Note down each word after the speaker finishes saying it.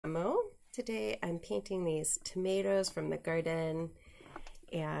Today I'm painting these tomatoes from the garden,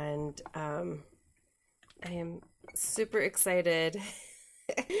 and I am super excited.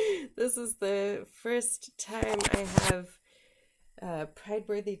 This is the first time I have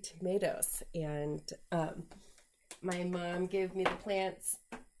Pride-worthy tomatoes, and my mom gave me the plants.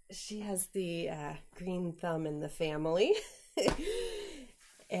 She has the green thumb in the family.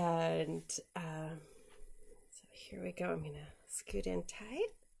 And so here we go. I'm gonna scoot in tight.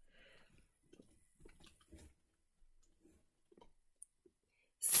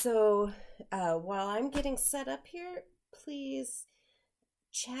 So while I'm getting set up here, please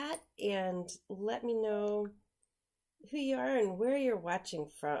chat and let me know who you are and where you're watching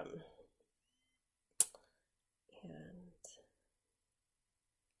from. And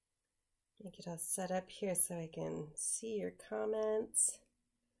I get all set up here so I can see your comments.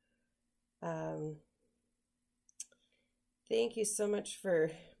 Thank you so much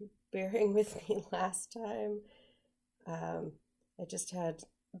for bearing with me last time. I just had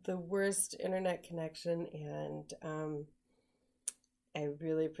the worst internet connection, and I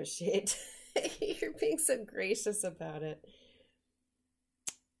really appreciate you're being so gracious about it.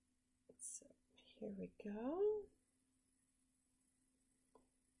 So here we go.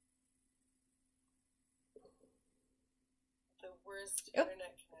 The worst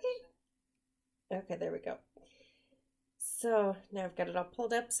internet connection. Okay, there we go. So now I've got it all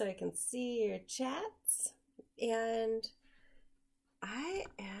pulled up so I can see your chats, and I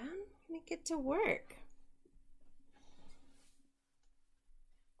am gonna get to work.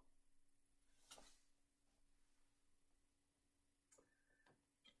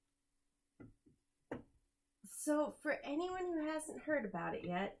 So for anyone who hasn't heard about it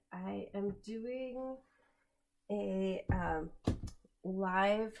yet, I am doing a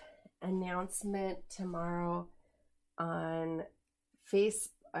live announcement tomorrow on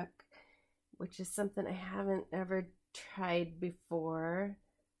Facebook, which is something I haven't ever tried before.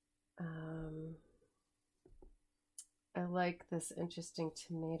 I like this interesting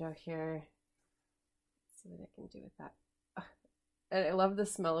tomato here. Let's see what I can do with that. And I love the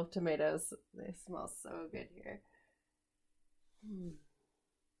smell of tomatoes. They smell so good here.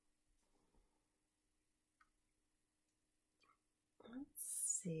 Let's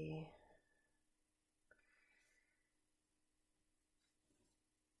see.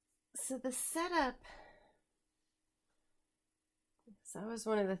 So the setup is always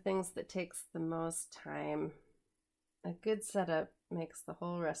one of the things that takes the most time. A good setup makes the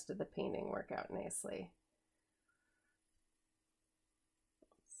whole rest of the painting work out nicely.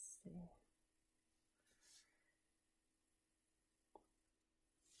 Let's see.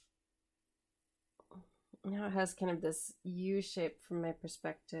 Now it has kind of this U shape from my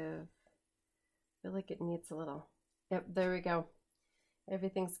perspective. I feel like it needs a little. Yep, there we go.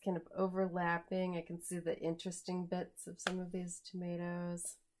 Everything's kind of overlapping. I can see the interesting bits of some of these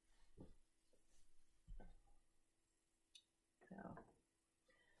tomatoes. So,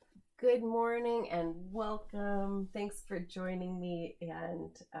 good morning and welcome. Thanks for joining me,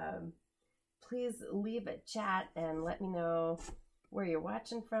 and please leave a chat and let me know where you're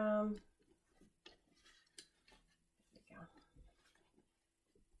watching from.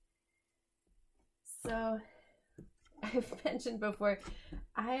 So I've mentioned before,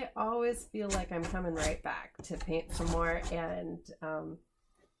 I always feel like I'm coming right back to paint some more, and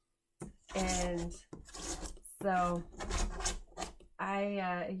so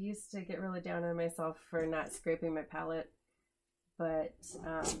I used to get really down on myself for not scraping my palette, but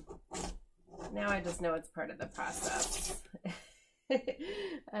now I just know it's part of the process.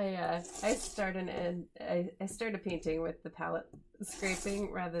 I started painting with the palette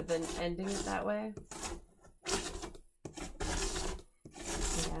scraping rather than ending it that way.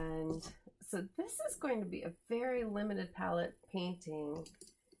 And so this is going to be a very limited palette painting.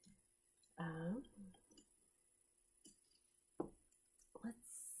 Let's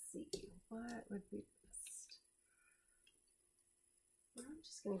see, what would be best? I'm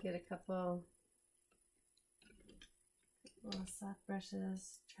just going to get a couple little soft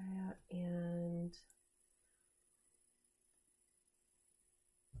brushes, try out, and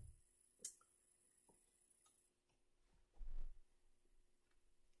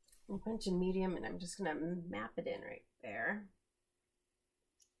a bunch of medium, and I'm just gonna map it in right there.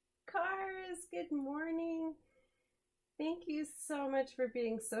 Cars, good morning. Thank you so much for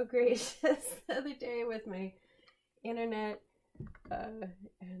being so gracious the other day with my internet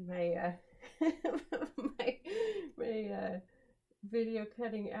and my my video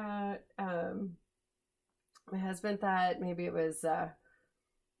cutting out. My husband thought maybe it was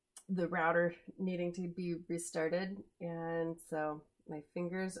the router needing to be restarted, and so My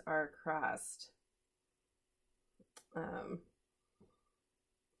fingers are crossed.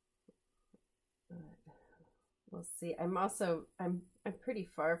 We'll see. I'm pretty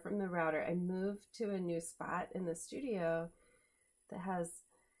far from the router. I moved to a new spot in the studio that has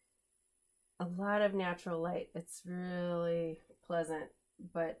a lot of natural light. It's really pleasant,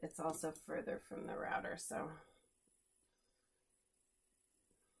 but it's also further from the router, so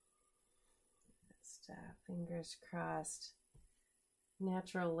just fingers crossed.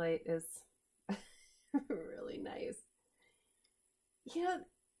 Natural light is really nice. You know,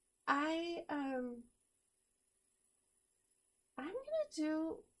 I'm gonna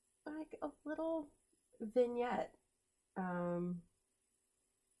do like a little vignette. I'm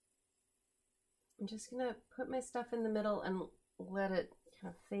just gonna put my stuff in the middle and let it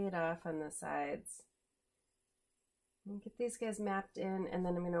kind of fade off on the sides. And get these guys mapped in, and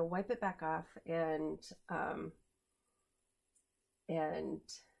then I'm gonna wipe it back off and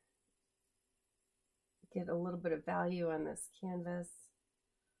get a little bit of value on this canvas.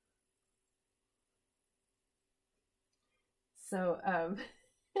 So,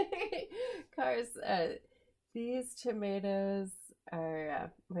 Cars, these tomatoes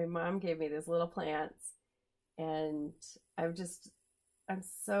are, my mom gave me these little plants, and I'm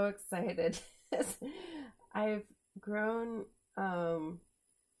so excited. I've grown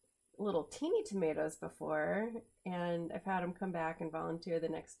little teeny tomatoes before, and I've had them come back and volunteer the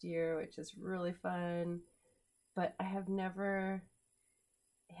next year, which is really fun. But I have never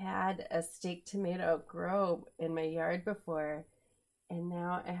had a steak tomato grow in my yard before, and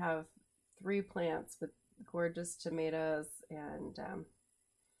now I have 3 plants with gorgeous tomatoes, and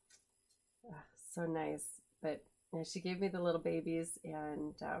so nice. But you know, she gave me the little babies,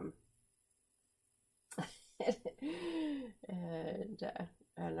 and and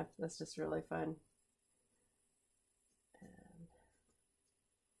I don't know, that's just really fun.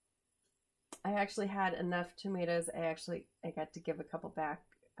 I actually had enough tomatoes. I got to give a couple back,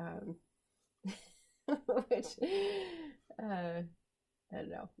 which I don't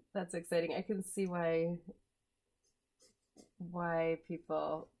know. That's exciting. I can see why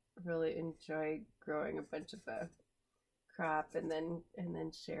people really enjoy growing a bunch of a crop and then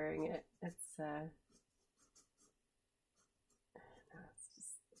sharing it. It's an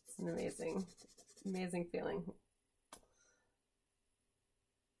amazing feeling.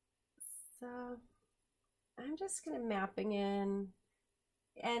 So I'm just gonna mapping in,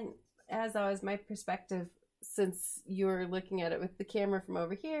 and as always, my perspective, since you're looking at it with the camera from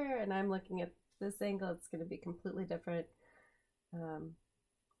over here and I'm looking at this angle, it's going to be completely different.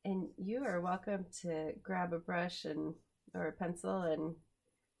 And you are welcome to grab a brush or a pencil and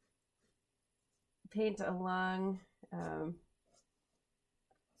paint along, or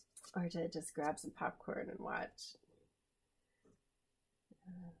to just grab some popcorn and watch.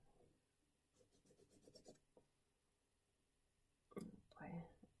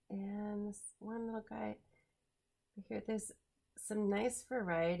 And this one little guy here, there's some nice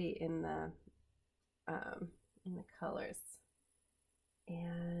variety in the colors.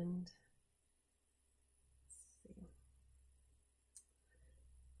 And let's see.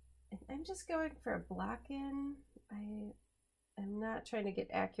 I'm just going for a black in. I'm not trying to get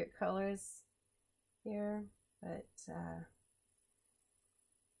accurate colors here, but I'm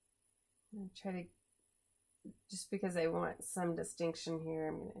gonna try to, just because I want some distinction here,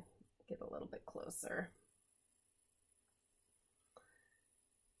 I'm gonna get a little bit closer.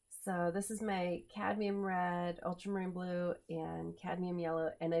 So this is my cadmium red, ultramarine blue, and cadmium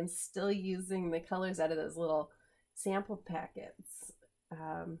yellow, and I'm still using the colors out of those little sample packets,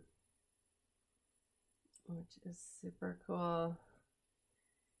 which is super cool.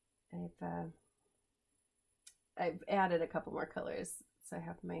 I've added a couple more colors, so I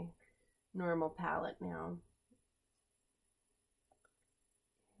have my normal palette now.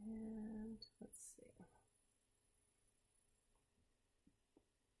 And let's see.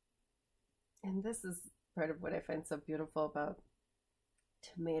 And this is part of what I find so beautiful about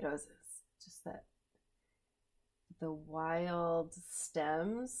tomatoes, is just that the wild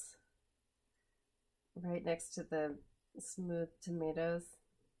stems right next to the smooth tomatoes.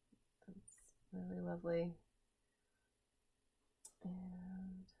 That's really lovely.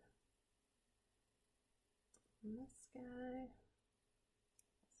 And this guy,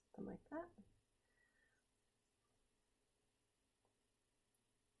 something like that.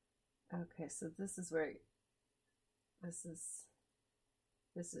 Okay, so this is where this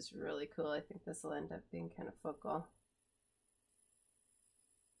is really cool. I think this will end up being kind of focal.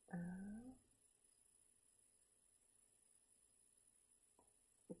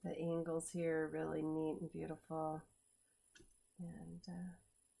 The angles here are really neat and beautiful. And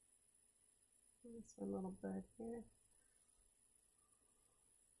this one little bud here.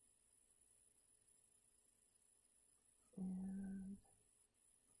 And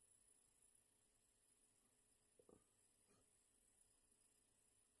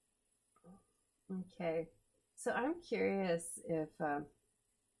okay, so I'm curious if I'm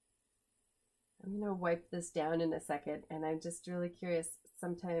going to wipe this down in a second, and I'm just really curious.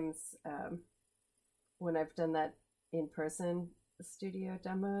 Sometimes when I've done that in person studio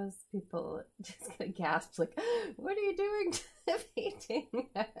demos, people just kind of gasp, like, "What are you doing to the painting?"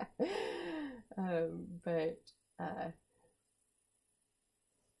 But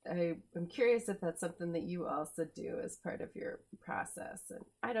I'm curious if that's something that you also do as part of your process. And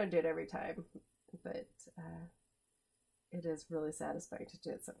I don't do it every time, but it is really satisfying to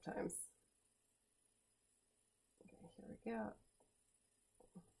do it sometimes. Okay, here we go.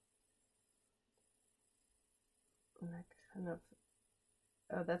 And I kind of,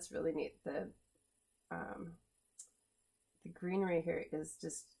 oh, that's really neat. The greenery here is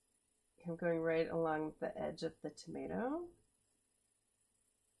just going right along the edge of the tomato.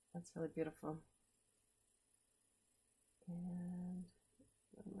 That's really beautiful. And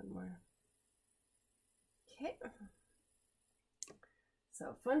one more. Okay.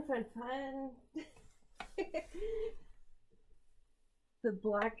 So fun. The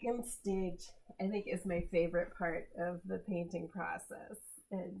blackened stage, I think, is my favorite part of the painting process.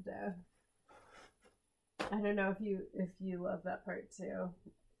 And I don't know if you love that part too.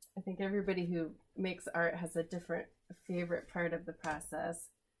 I think everybody who makes art has a different favorite part of the process.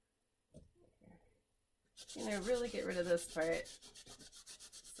 I'm gonna really get rid of this part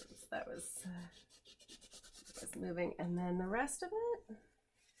since that was moving, and then the rest of it.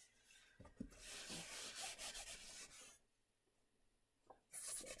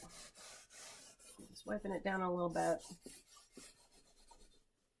 Just wiping it down a little bit.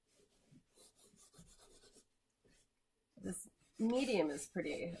 This medium is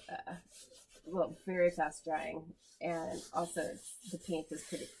pretty, well, very fast drying, and also the paint is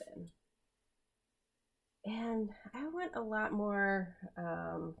pretty thin. And I want a lot more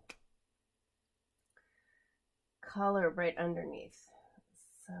color right underneath.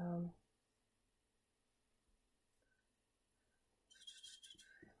 So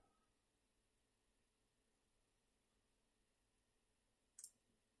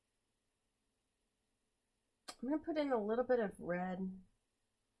I'm going to put in a little bit of red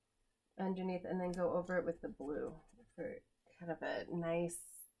underneath and then go over it with the blue for kind of a nice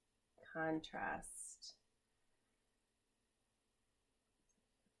contrast.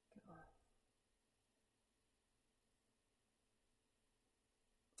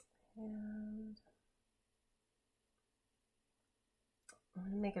 And I'm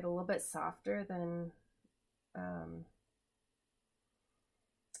going to make it a little bit softer than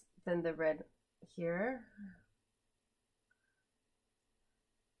the red here.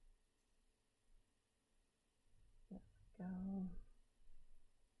 There we go.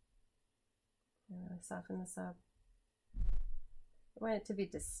 And really soften this up. I want it to be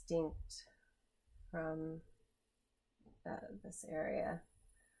distinct from this area.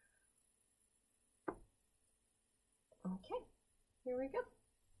 Okay, here we go.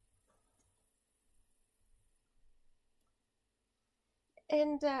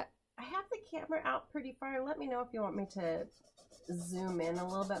 And I have the camera out pretty far. Let me know if you want me to zoom in a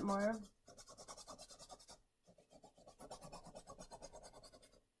little bit more.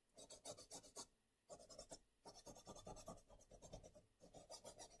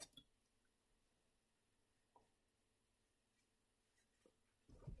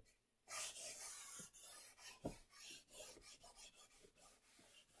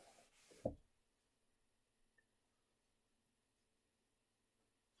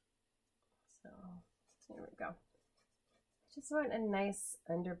 So here we go. Just want a nice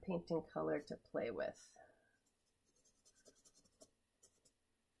underpainting color to play with.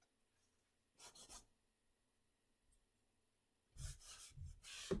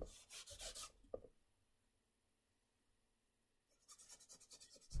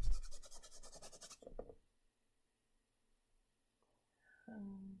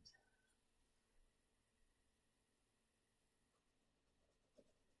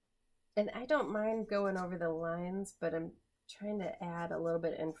 And I don't mind going over the lines, but I'm trying to add a little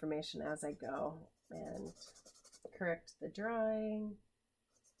bit of information as I go and correct the drawing.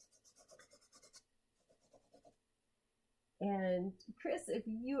 And Chris, if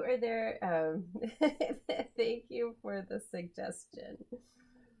you are there, thank you for the suggestion.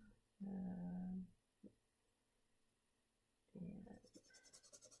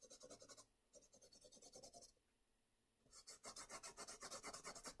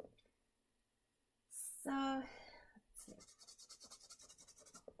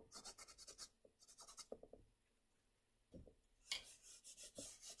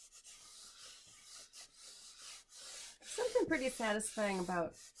 pretty satisfying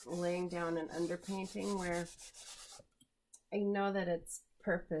about laying down and underpainting, where I know that its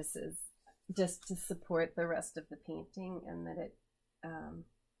purpose is just to support the rest of the painting, and that it,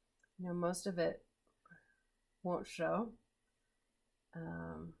 you know, most of it won't show.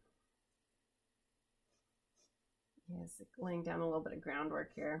 Yes, laying down a little bit of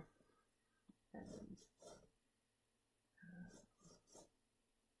groundwork here. And,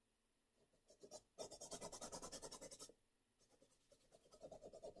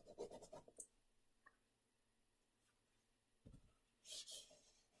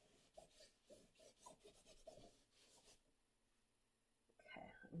 okay,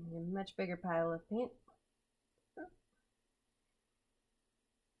 a much bigger pile of paint.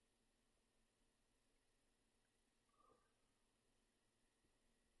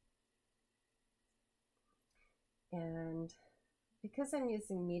 And because I'm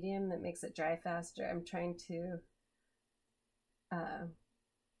using medium that makes it dry faster, I'm trying to you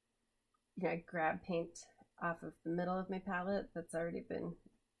know, grab paint off of the middle of my palette that's already been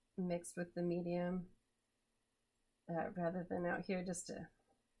mixed with the medium, rather than out here, just to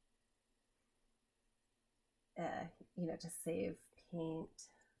you know, to save paint.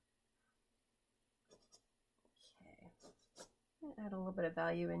 Okay, add a little bit of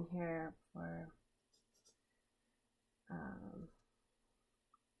value in here for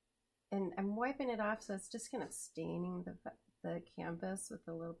and I'm wiping it off, so it's just kind of staining the canvas with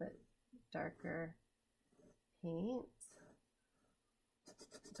a little bit darker paint.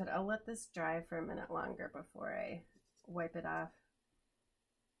 But I'll let this dry for a minute longer before I wipe it off.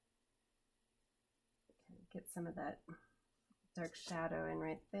 Get some of that dark shadow in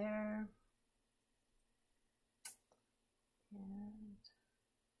right there. And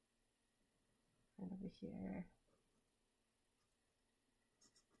right over here.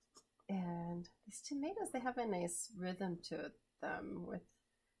 And these tomatoes, they have a nice rhythm to them, with,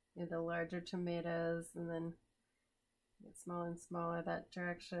 you know, the larger tomatoes, and then get smaller and smaller that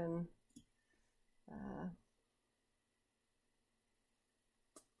direction.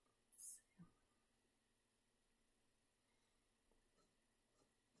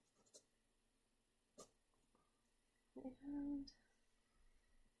 And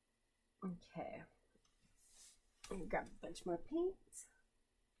okay, grab a bunch more paint.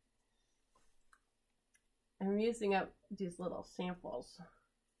 I'm using up these little samples.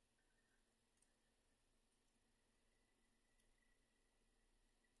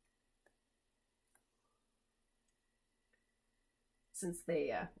 Since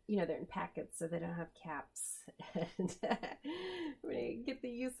they, you know, they're in packets, so they don't have caps, and we get the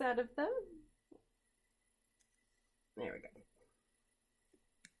use out of them. There we go.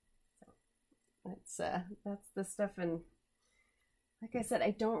 So that's the stuff, and like I said,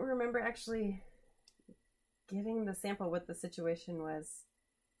 I don't remember actually getting the sample what the situation was.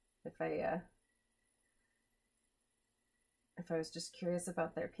 If I was just curious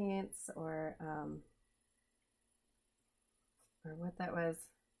about their paints, or what that was.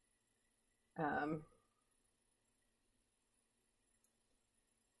 There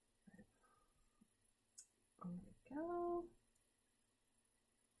we go.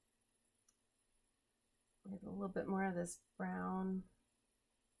 We have a little bit more of this brown.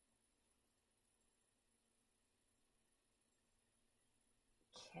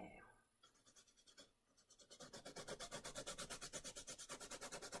 Okay.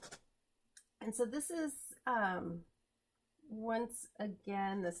 And so this is, once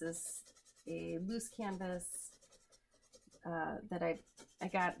again, this is a loose canvas that I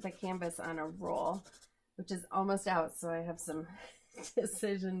got the canvas on a roll, which is almost out, so I have some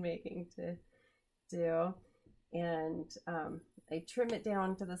decision making to do. And I trim it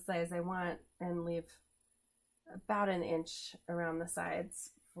down to the size I want and leave about an inch around the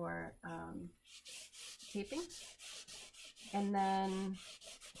sides for taping. And then,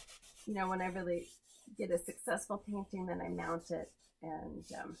 you know, when I really get a successful painting, then I mount it, and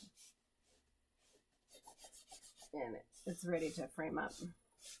it's ready to frame up.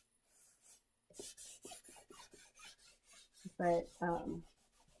 But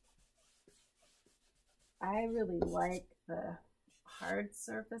I really like the hard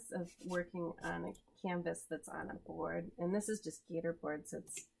surface of working on a canvas that's on a board, and this is just gator board, so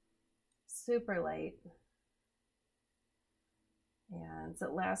it's super light. And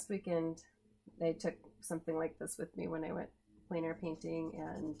so last weekend I took something like this with me when I went plein air painting,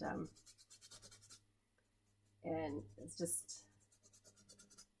 and it's just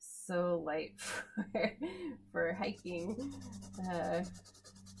so light for hiking.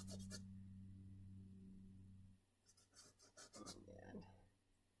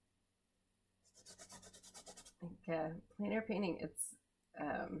 a plein air painting, it's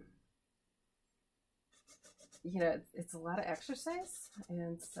you know, it's a lot of exercise,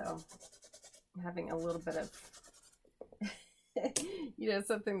 and so having a little bit of you know,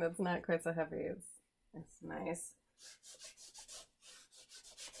 something that's not quite so heavy is nice.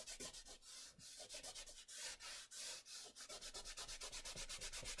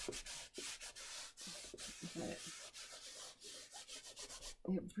 But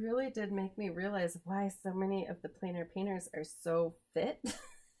it really did make me realize why so many of the plein air painters are so fit.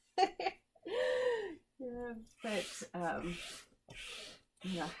 Yeah, but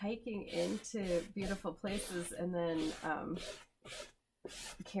you know, hiking into beautiful places and then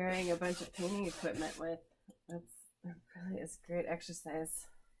carrying a bunch of painting equipment with, that really is great exercise.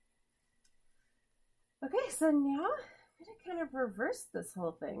 Okay, so now I'm gonna kind of reverse this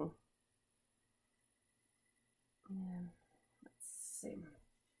whole thing. Yeah, let's see.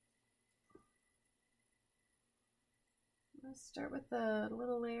 Let's start with a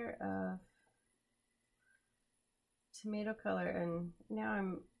little layer of tomato color, and now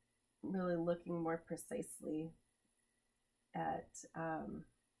I'm really looking more precisely at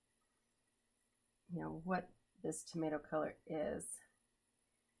you know, what this tomato color is.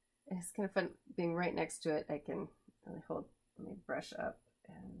 It's kind of fun being right next to it. I can really hold my brush up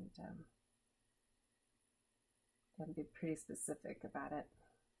and be pretty specific about it.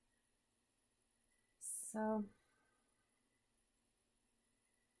 So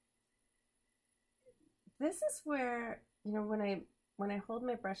this is where, you know, when I hold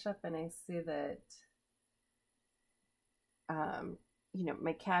my brush up and I see that you know,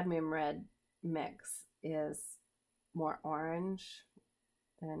 my cadmium red mix is more orange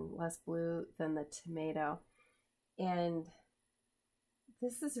and less blue than the tomato, and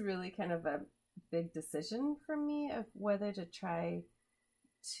this is really kind of a big decision for me of whether to try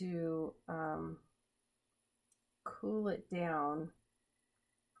to cool it down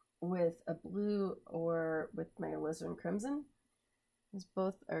with a blue or with my alizarin crimson, because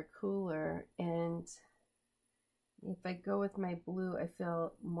both are cooler. And if I go with my blue, I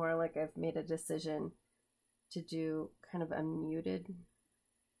feel more like I've made a decision to do kind of a muted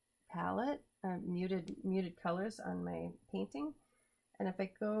palette, muted colors on my painting. And if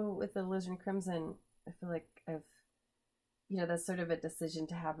I go with the alizarin crimson, I feel like I've, you know, that's sort of a decision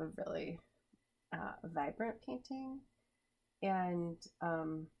to have a really vibrant painting. And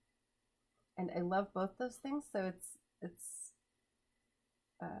I love both those things, so it's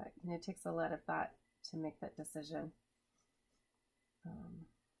you know, it takes a lot of thought to make that decision.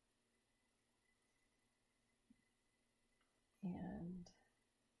 And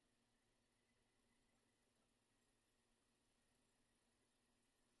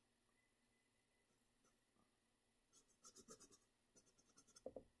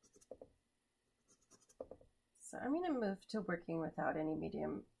so I'm going to move to working without any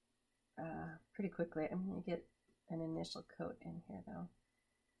medium pretty quickly. I'm going to get an initial coat in here though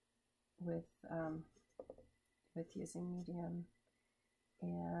with using medium,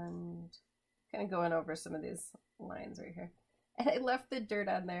 and kind of going over some of these lines right here. And I left the dirt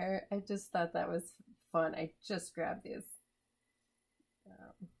on there. I just thought that was fun. I just grabbed these.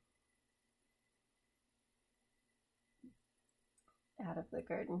 Out of the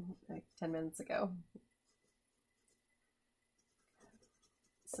garden like 10 minutes ago.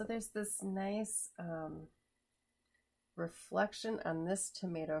 So there's this nice reflection on this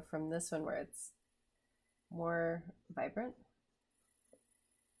tomato from this one where it's more vibrant.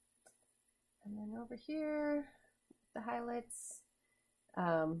 And then over here, the highlights,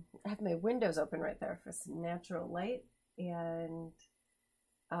 I have my windows open right there for some natural light, and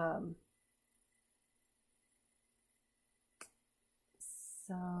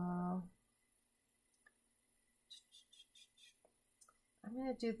so I'm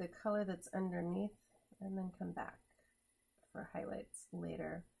going to do the color that's underneath and then come back for highlights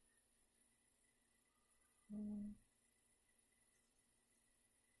later.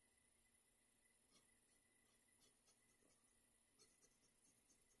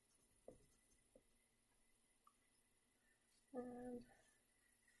 And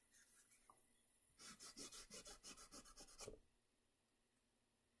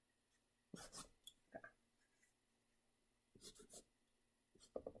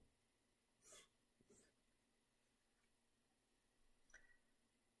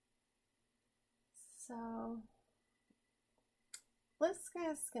so this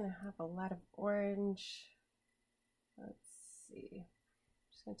guy's gonna have a lot of orange. Let's see. I'm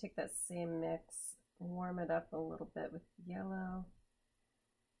just gonna take that same mix, warm it up a little bit with yellow.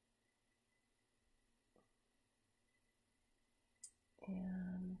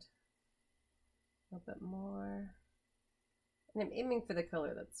 And a little bit more. And I'm aiming for the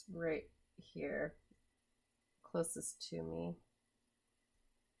color that's right here, closest to me.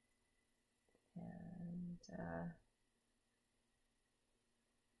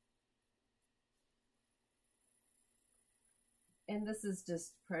 And this is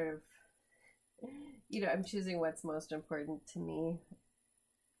just part of, I'm choosing what's most important to me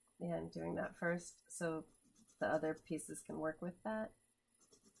and doing that first so the other pieces can work with that.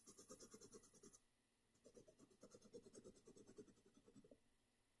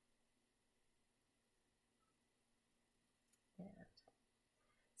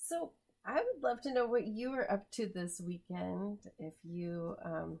 So I would love to know what you are up to this weekend. If you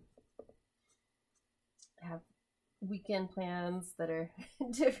have weekend plans that are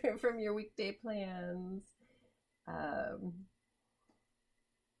different from your weekday plans.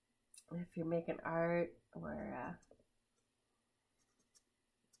 If you're making art or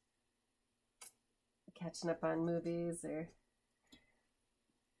catching up on movies or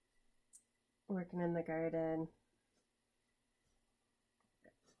working in the garden.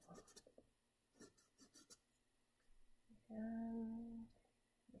 And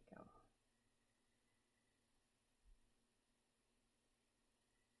there we go.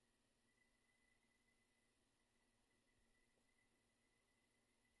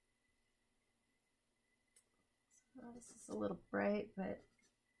 So this is a little bright, but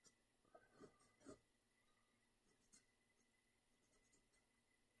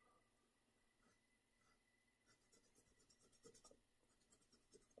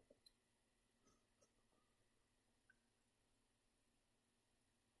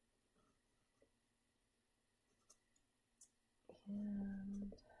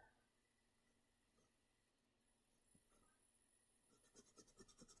and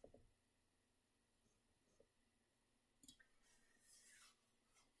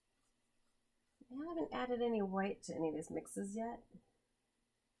I haven't added any white to any of these mixes yet.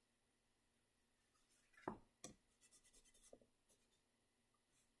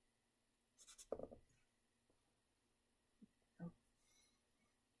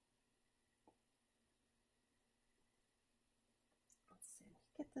 Let's see.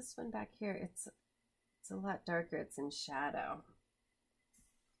 Get this one back here. It's a lot darker. It's in shadow.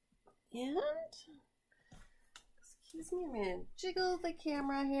 And excuse me, I'm gonna jiggle the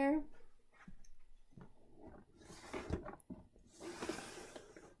camera here.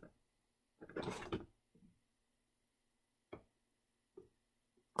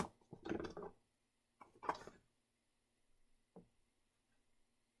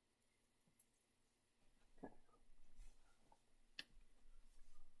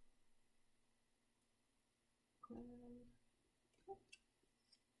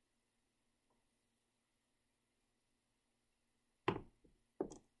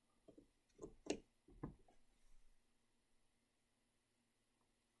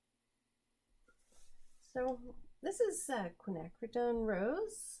 So this is quinacridone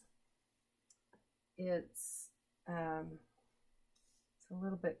rose. It's a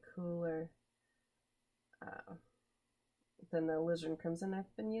little bit cooler than the alizarin crimson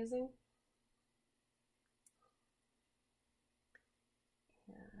I've been using.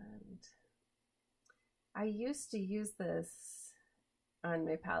 And I used to use this on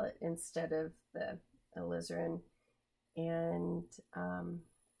my palette instead of the alizarin, and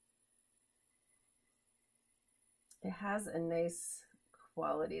it has a nice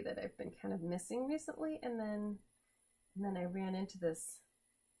quality that I've been kind of missing recently. And then I ran into this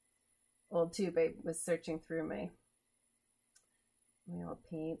old tube. I was searching through my old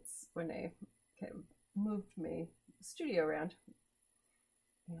paints when I kind of moved my studio around,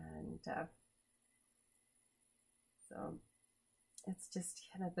 and so it's just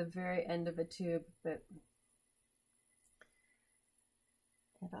kind of the very end of a tube, but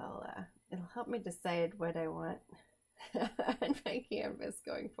it'll help me decide what I want on my canvas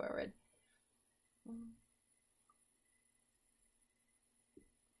going forward.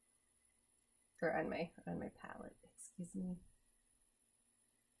 Or on my palette, excuse me.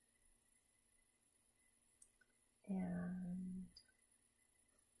 And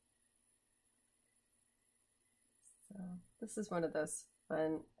so this is one of those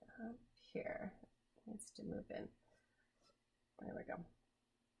fun here. It needs to move in. There we go.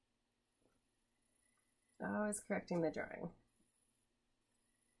 Always correcting the drawing.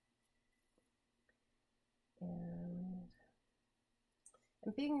 And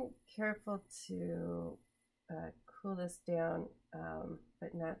I'm being careful to cool this down,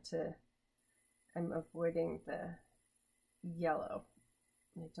 but not to, I'm avoiding the yellow.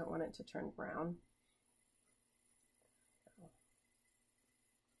 I don't want it to turn brown.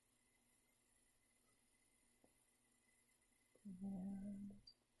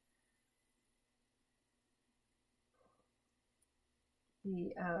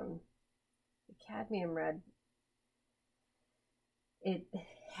 the cadmium red, it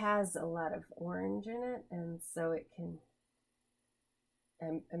has a lot of orange in it, and so it can,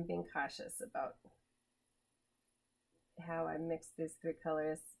 I'm being cautious about how I mix these three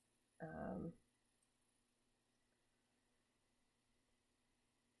colors.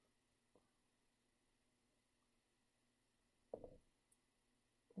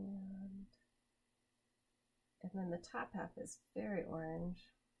 And then the top half is very orange.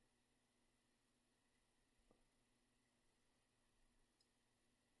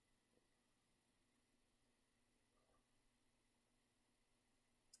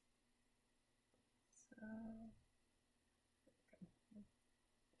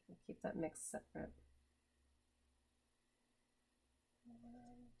 So keep that mix separate.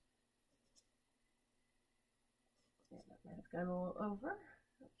 Yeah, that might have gone a little over.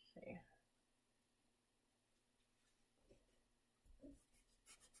 Okay.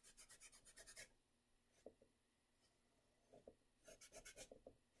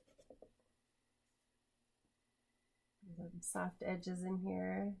 Some soft edges in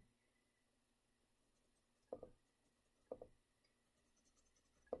here.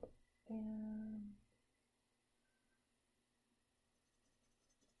 And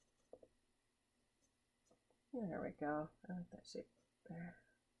there we go. I like that shape there.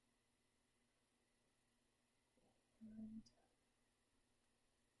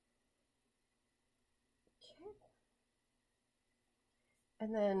 Okay.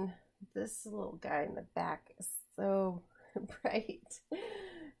 And then this little guy in the back is so bright.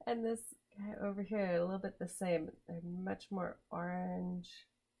 And this guy over here, a little bit the same. They're much more orange.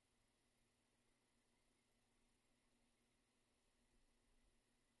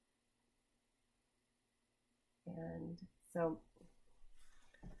 And so,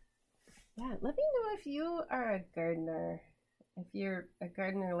 yeah, let me know if you are a gardener. If you're a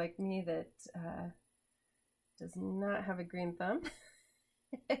gardener like me that does not have a green thumb,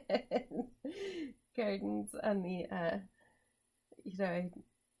 gardens on the, you know,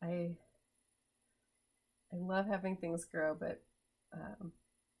 I love having things grow, but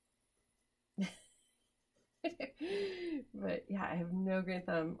but yeah, I have no green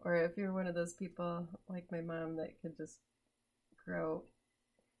thumb. Or if you're one of those people like my mom that could just grow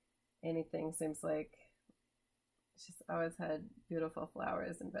anything, seems like she's always had beautiful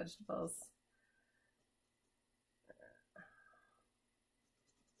flowers and vegetables.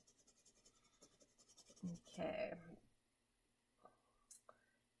 Okay.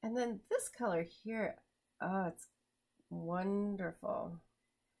 And then this color here, oh, it's wonderful.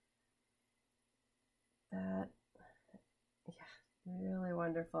 That, yeah, really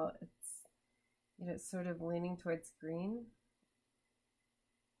wonderful. It's, you know, it's sort of leaning towards green.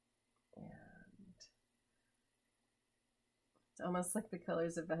 And it's almost like the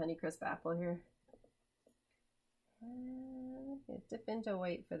colors of the Honeycrisp apple here. And dip into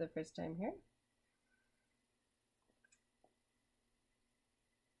white for the first time here.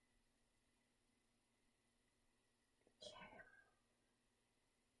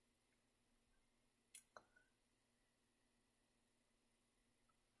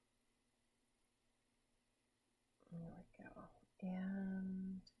 There we go.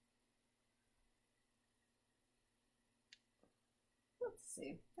 And let's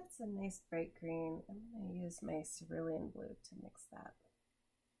see, that's a nice bright green. I'm going to use my cerulean blue to mix that.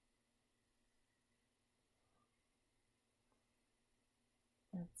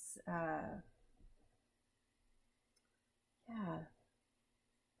 It's, yeah,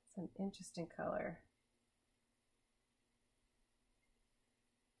 it's an interesting color.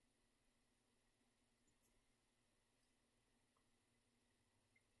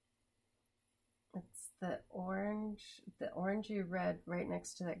 It's the orangey red right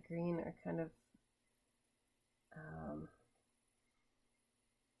next to that green are kind of,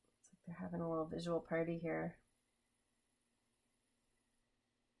 it's like they're having a little visual party here.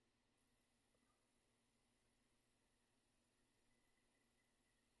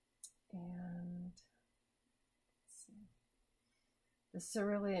 And let's see. The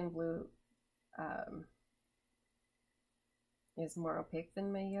cerulean blue is more opaque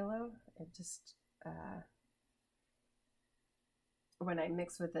than my yellow. It just, when I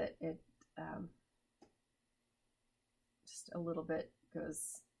mix with it, it just a little bit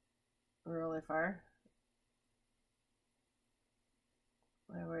goes really far.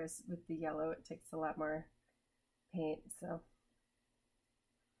 Whereas with the yellow, it takes a lot more paint, so.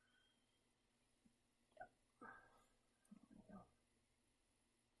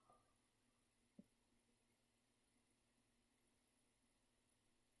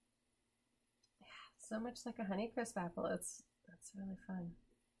 So much like a Honeycrisp apple. It's That's really fun.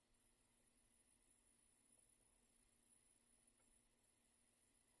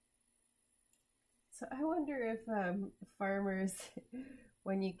 So I wonder if farmers,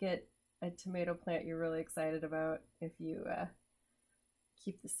 when you get a tomato plant you're really excited about, if you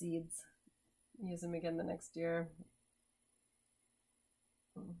keep the seeds, use them again the next year.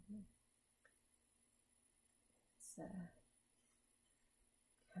 Mm-hmm. So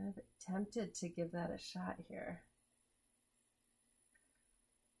kind of tempted to give that a shot here.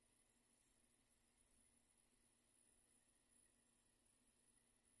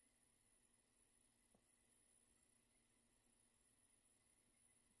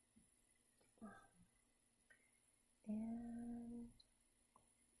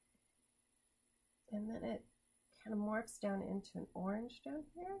 And then it kind of morphs down into an orange down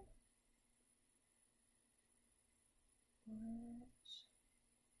here. Orange.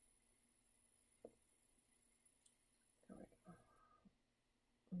 There we go.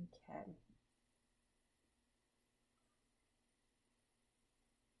 Okay.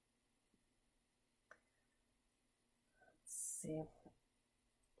 Let's see.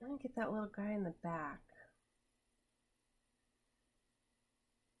 I'm gonna get that little guy in the back.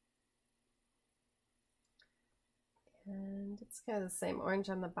 And it's kind of the same orange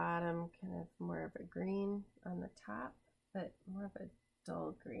on the bottom, kind of more of a green on the top, but more of a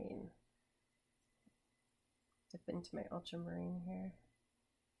dull green. Dip into my ultramarine here.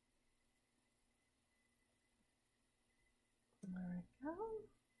 There we go.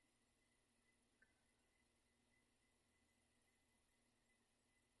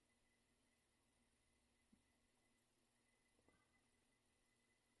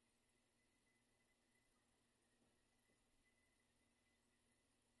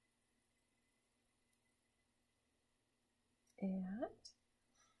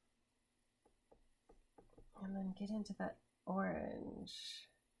 And then get into that orange.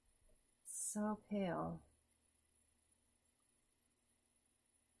 So pale.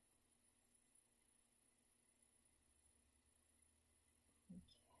 Okay.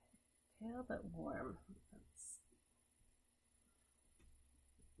 Pale but warm.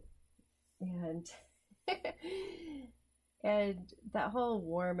 And and that whole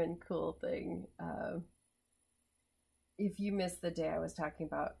warm and cool thing. If you missed the day I was talking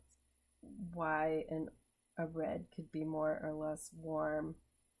about why a red could be more or less warm,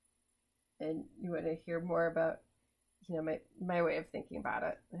 and you want to hear more about, you know, my way of thinking about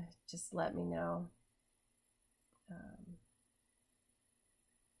it, just let me know. But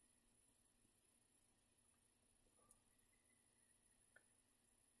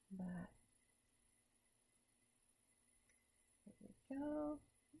there we go.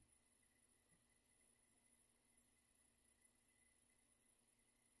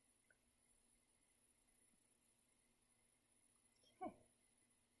 Okay.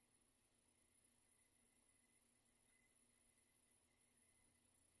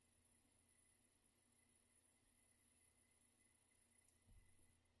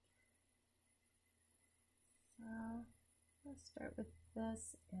 So let's start with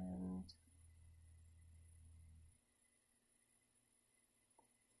this and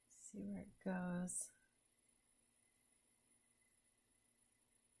see where it goes.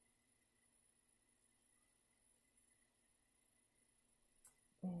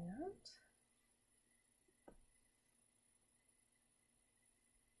 And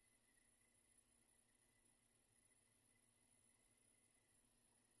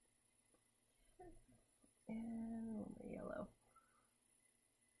a little more yellow.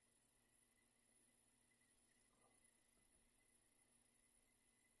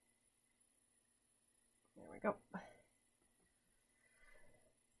 There we go.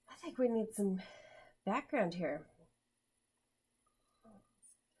 I think we need some background here.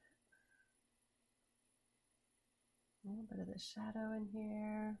 A little bit of the shadow in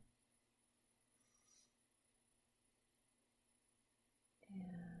here.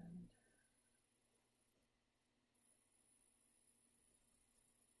 And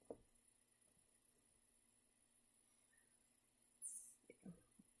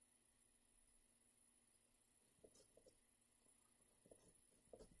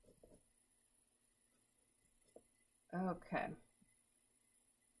okay.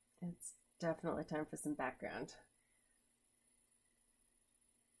 It's definitely time for some background.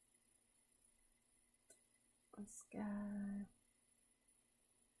 This guy.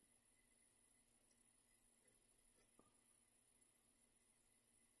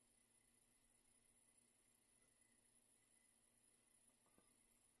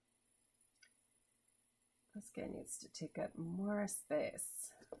 This guy needs to take up more space.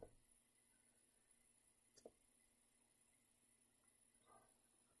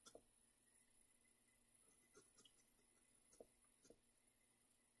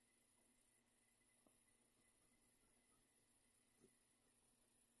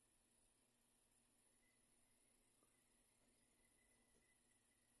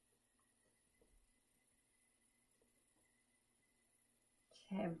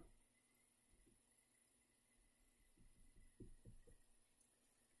 Okay.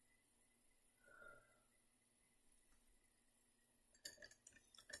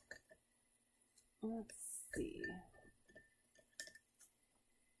 Let's see.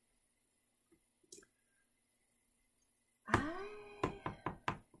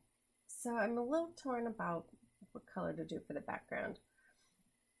 So I'm a little torn about what color to do for the background.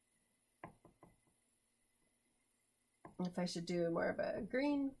 If I should do more of a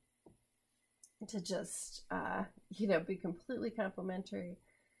green to just, you know, be completely complementary,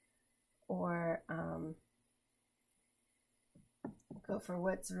 or go for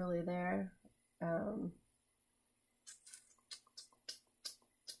what's really there.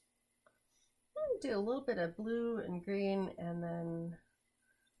 Do a little bit of blue and green, and then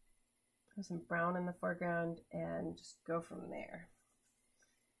have some brown in the foreground, and just go from there.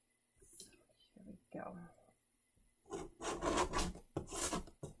 So here we go.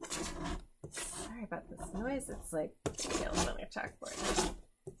 Sorry about this noise. It's like nails on a chalkboard.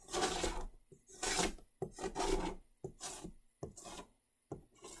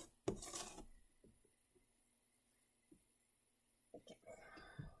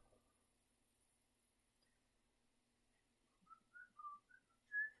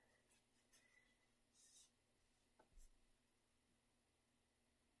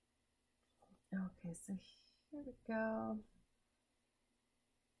 Okay, so here we go.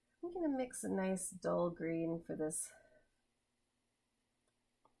 I'm going to mix a nice dull green for this.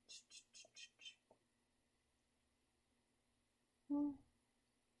 And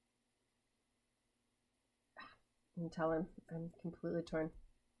tell him I'm completely torn.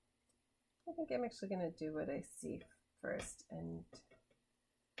 I think I'm actually going to do what I see first and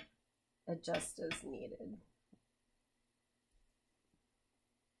adjust as needed.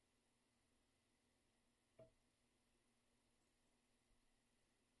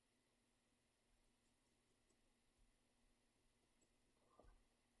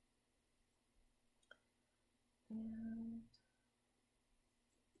 And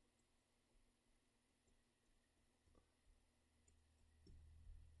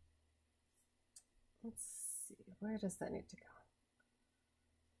let's see, where does that need to go?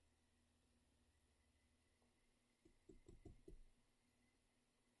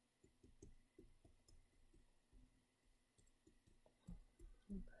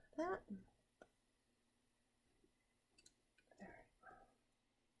 That.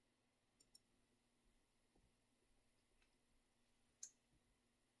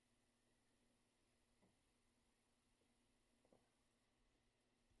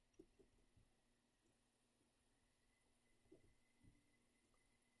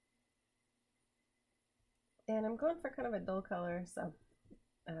 And I'm going for kind of a dull color, so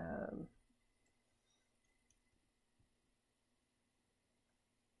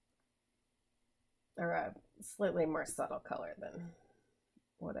or a slightly more subtle color than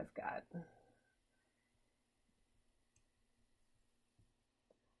what I've got.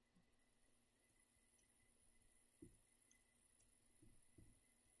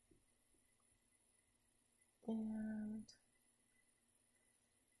 And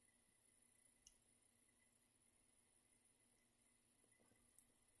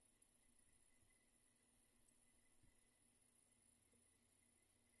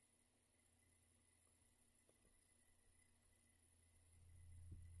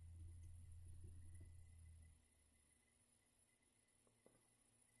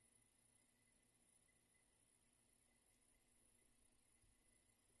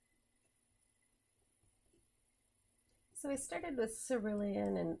so I started with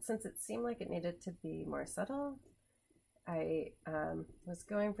cerulean, and since it seemed like it needed to be more subtle, I was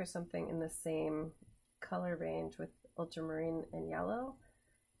going for something in the same color range with ultramarine and yellow.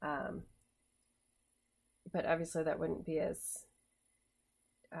 But obviously that wouldn't be as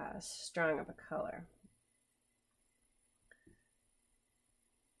strong of a color.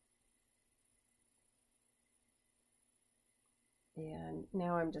 And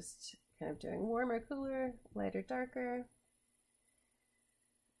now I'm just kind of doing warmer, cooler, lighter, darker.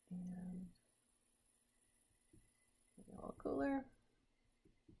 And a little cooler.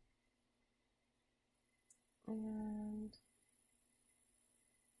 And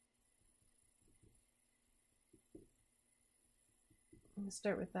I'm gonna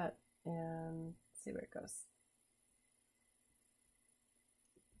start with that and see where it goes.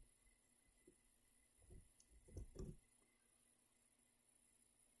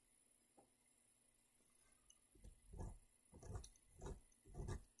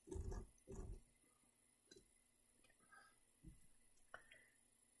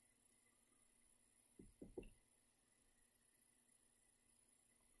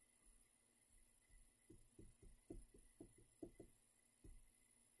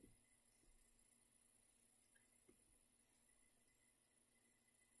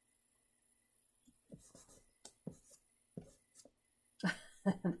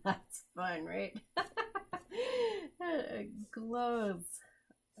 That's fun, right? It glows.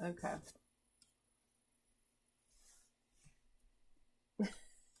 Okay.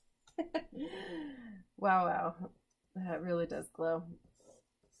 Wow, wow. That really does glow.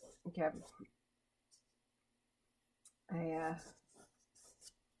 Okay. I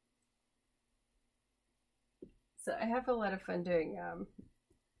so I have a lot of fun doing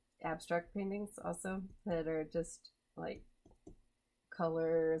abstract paintings also that are just like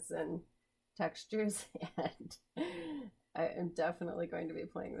colors and textures and I am definitely going to be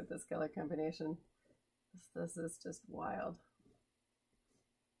playing with this color combination. This is just wild.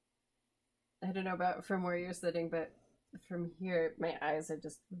 I don't know about from where you're sitting, but from here my eyes are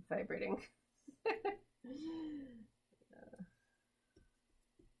just vibrating.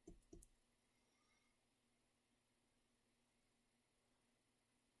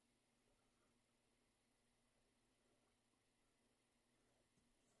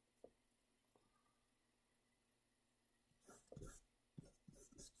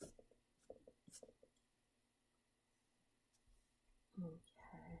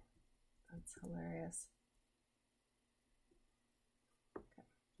 Okay, that's hilarious.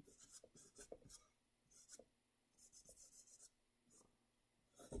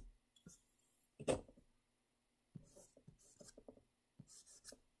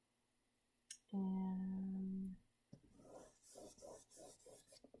 And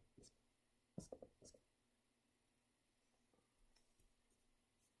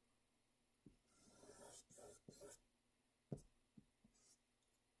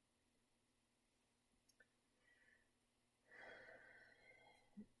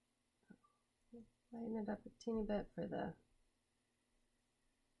lighten it up a teeny bit for the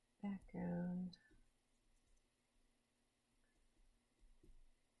background.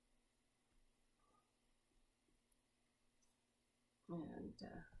 And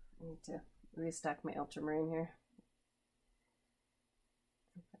I need to restock my ultramarine here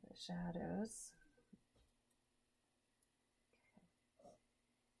for the shadows.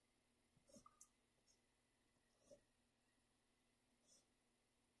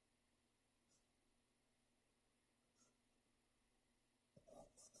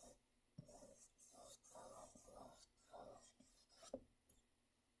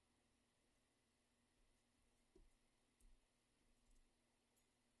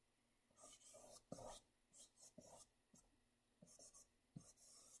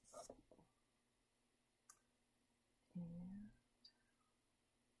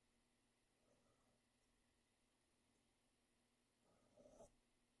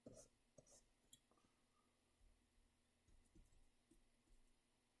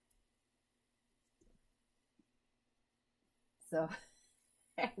 So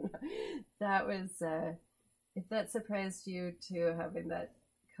that was, if that surprised you too, having that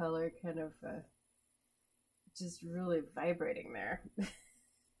color kind of just really vibrating there,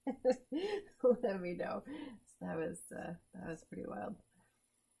 let me know. So that was pretty wild.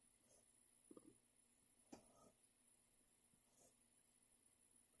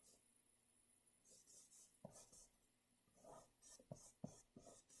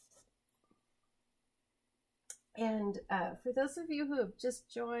 And for those of you who have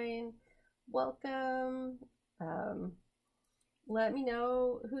just joined, welcome. Let me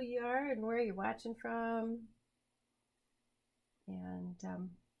know who you are and where you're watching from. And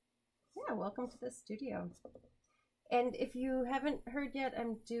yeah, welcome to the studio. And if you haven't heard yet,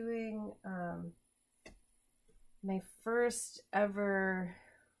 I'm doing my first ever,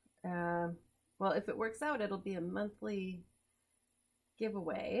 well, if it works out, it'll be a monthly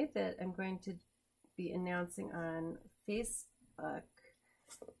giveaway that I'm going to be announcing on Facebook.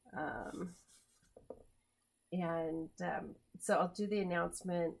 And so I'll do the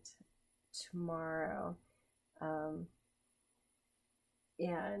announcement tomorrow.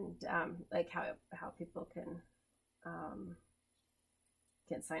 And like how people can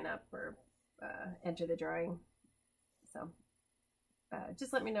sign up or enter the drawing. So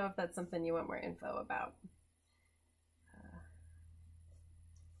just let me know if that's something you want more info about.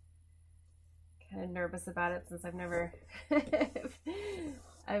 Kind of nervous about it since I've never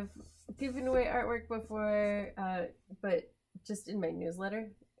I've given away artwork before, but just in my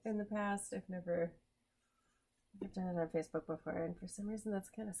newsletter in the past. I've never done it on Facebook before, and for some reason that's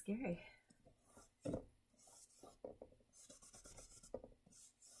kind of scary.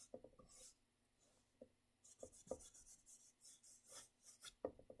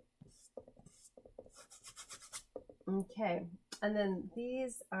 Okay, and then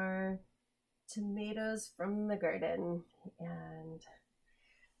these are tomatoes from the garden. And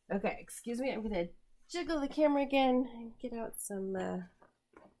okay, excuse me, I'm gonna jiggle the camera again and get out some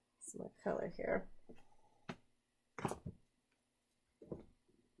some more color here.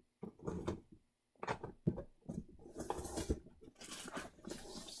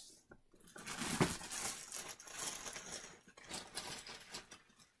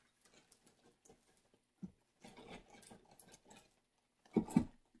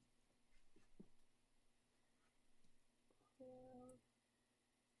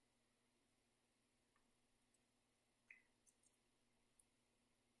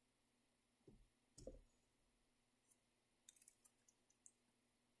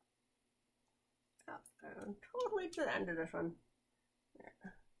 Totally to the end of this one.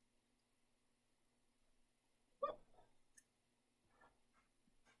 There.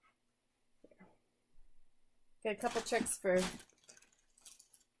 Got a couple tricks for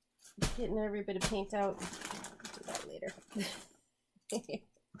getting every bit of paint out. I'll do that later.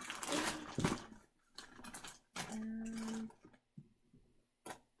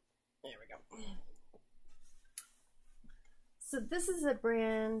 There we go. So this is a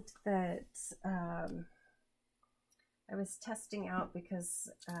brand that I was testing out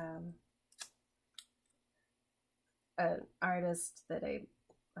because an artist that I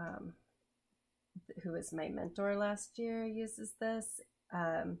who was my mentor last year uses this,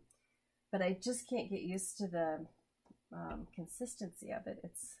 but I just can't get used to the consistency of it.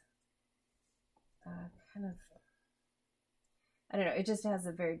 It's kind of, I don't know, it just has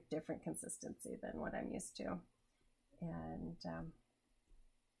a very different consistency than what I'm used to.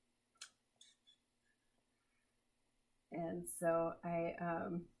 And so I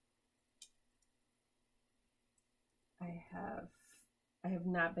have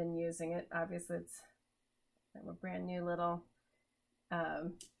not been using it. Obviously, it's a brand new little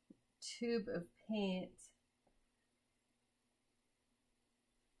tube of paint,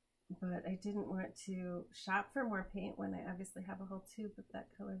 but I didn't want to shop for more paint when I obviously have a whole tube of that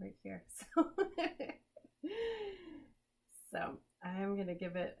color right here. So I'm gonna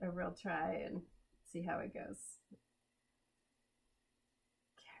give it a real try and see how it goes.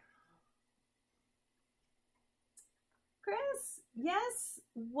 Chris, yes,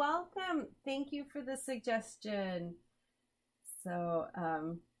 welcome. Thank you for the suggestion. So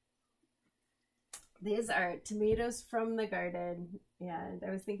these are tomatoes from the garden, and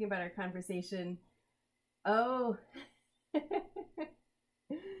I was thinking about our conversation. Oh,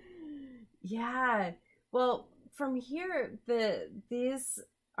 yeah. Well, from here, these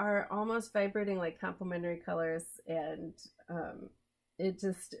are almost vibrating like complementary colors, and it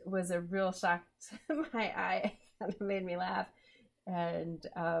just was a real shock to my eye. Kind of made me laugh, and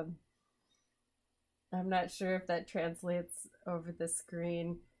I'm not sure if that translates over the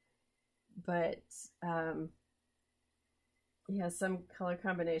screen, but yeah, some color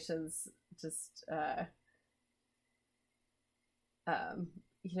combinations just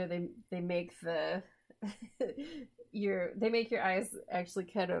you know, they make the they make your eyes actually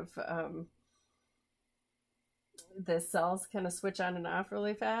kind of the cells kind of switch on and off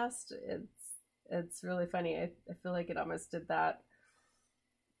really fast. It's really funny. I feel like it almost did that.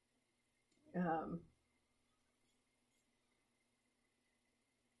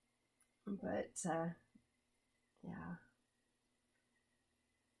 But yeah,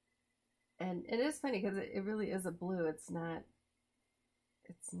 and it is funny because it really is a blue. It's not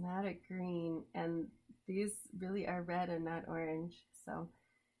a green, and these really are red and not orange. So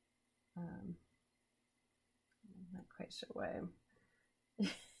I'm not quite sure why.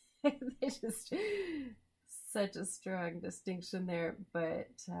 They just such a strong distinction there, but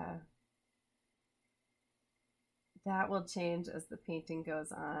that will change as the painting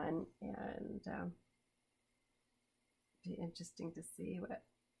goes on, and be interesting to see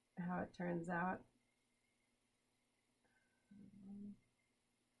how it turns out.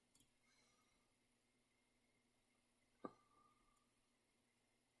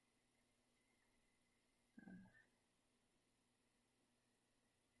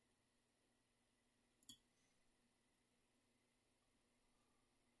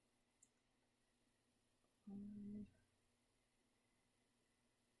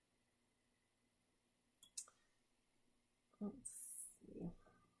 Let's see.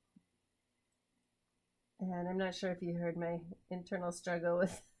 And I'm not sure if you heard my internal struggle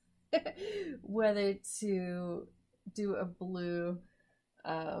with whether to do a blue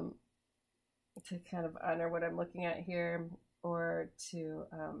to kind of honor what I'm looking at here, or to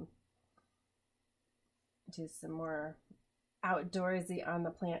do some more outdoorsy on the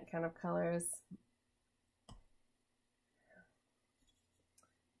plant kind of colors.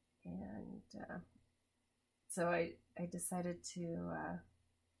 And so I decided to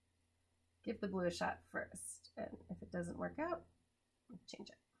give the blue a shot first, and if it doesn't work out, I'll change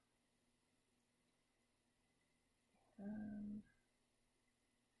it.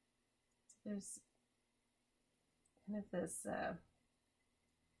 There's kind of this,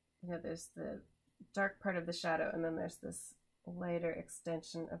 there's the dark part of the shadow, and then there's this lighter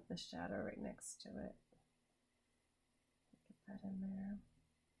extension of the shadow right next to it. Get that in there.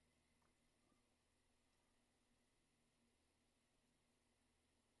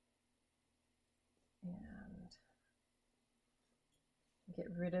 And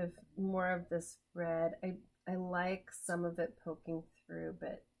get rid of more of this red. I like some of it poking through,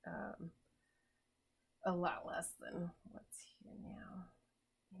 but a lot less than what's here now.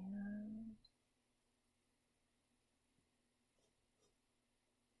 And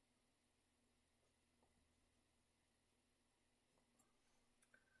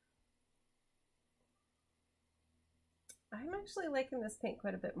I'm actually liking this paint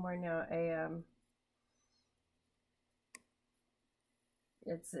quite a bit more now.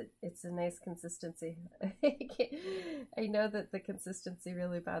 It's a nice consistency. I know that the consistency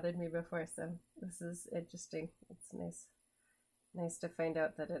really bothered me before, so this is interesting. It's nice to find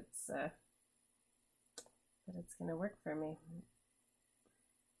out that it's gonna work for me.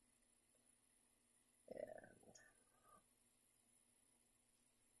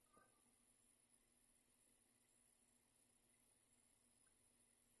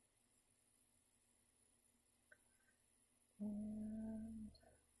 And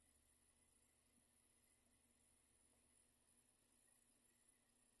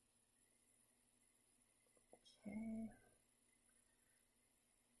okay.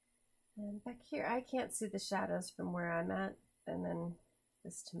 And back here, I can't see the shadows from where I'm at, and then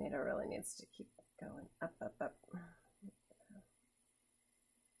this tomato really needs to keep going up, up, up.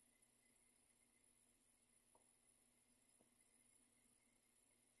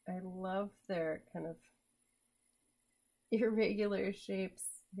 I love their kind of irregular shapes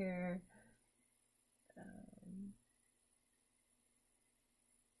here.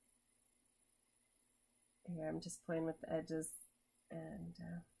 Here, I'm just playing with the edges, and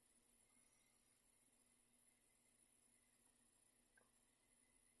there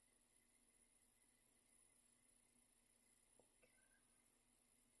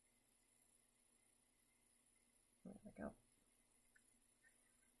we go.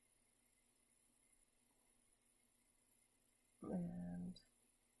 And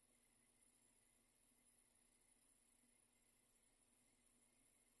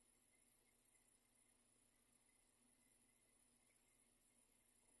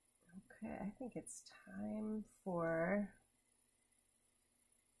okay, I think it's time for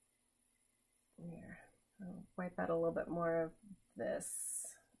here. I'll wipe out a little bit more of this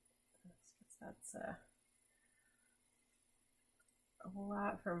because that's a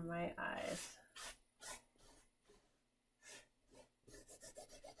lot for my eyes.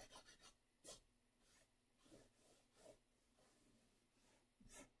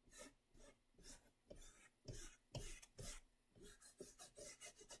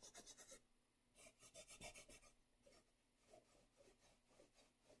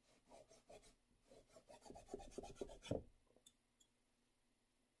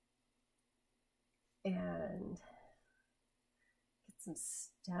 And get some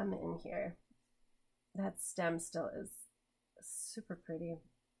stem in here. That stem still is super pretty.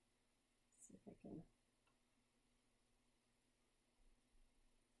 Let's see if I can.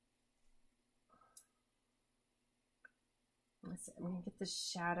 Let's see, I'm gonna get the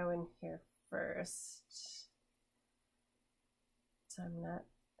shadow in here first, so I'm not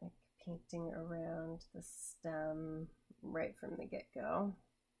like painting around the stem right from the get-go.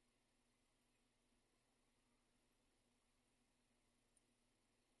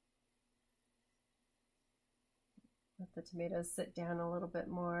 Let the tomatoes sit down a little bit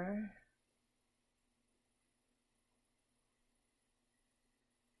more.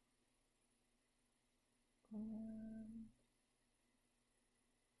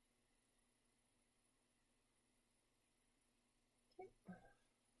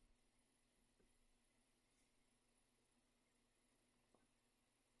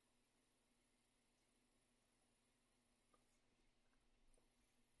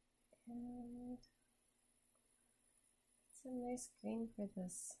 And it's a nice green for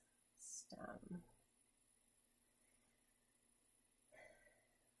this stem.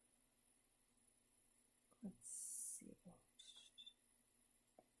 Let's see.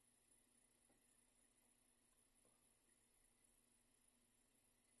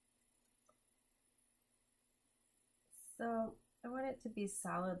 So I want it to be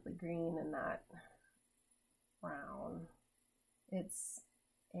solidly green and not brown. It's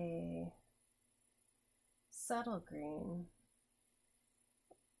a subtle green,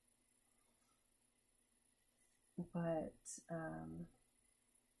 but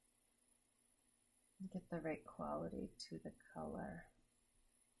get the right quality to the color.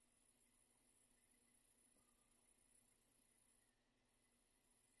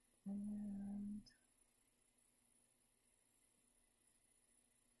 And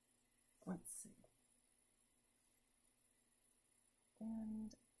let's see.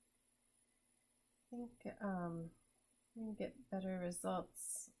 And I think we can get better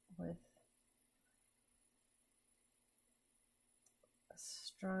results with a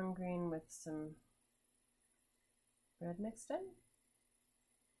strong green with some red mixed in.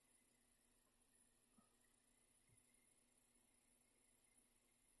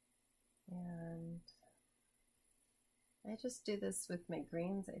 And I just do this with my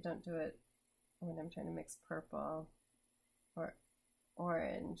greens. I don't do it when I'm trying to mix purple or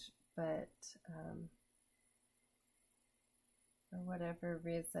orange, but for whatever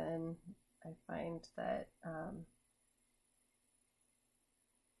reason, I find that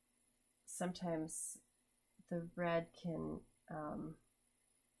sometimes the red can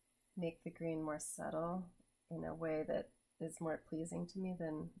make the green more subtle in a way that is more pleasing to me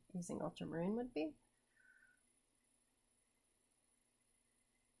than using ultramarine would be.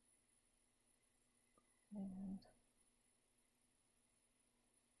 And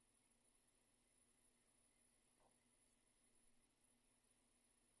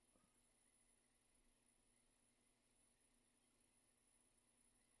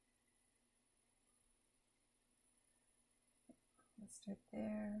let's start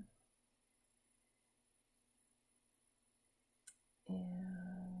there.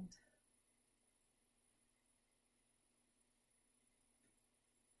 And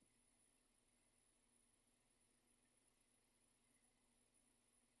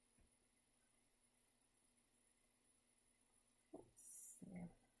let's see.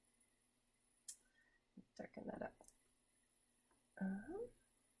 Darken that up.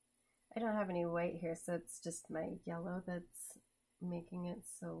 I don't have any white here, so it's just my yellow that's making it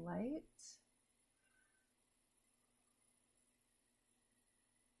so light.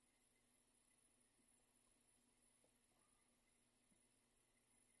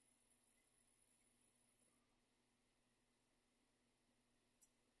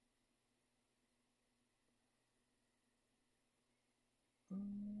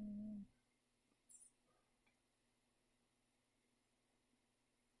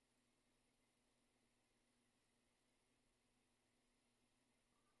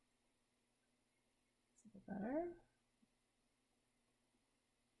 Better.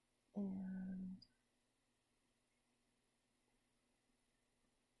 And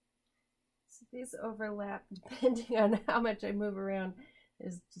so these overlap depending on how much I move around.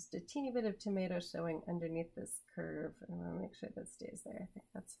 There's just a teeny bit of tomato showing underneath this curve. I want to make sure that stays there. I think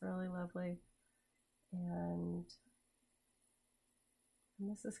that's really lovely. And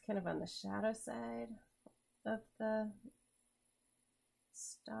this is kind of on the shadow side of the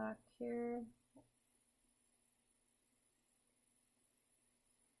stock here.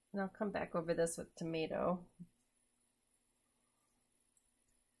 And I'll come back over this with tomato.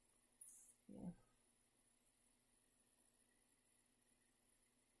 Yeah.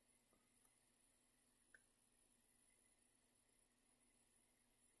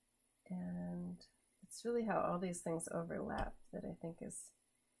 And it's really how all these things overlap that I think is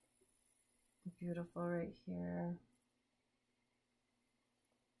beautiful right here.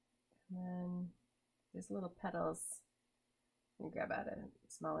 And then these little petals, you can grab out a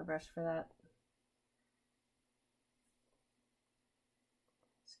smaller brush for that.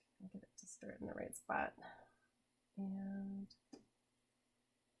 Just get it to start in the right spot. And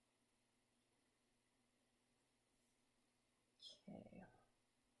okay.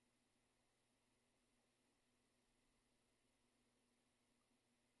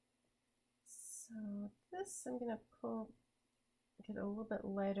 So this I'm going to get a little bit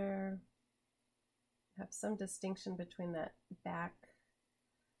lighter, have some distinction between that back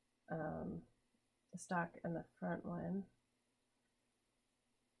stock and the front one.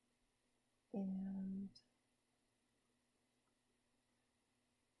 And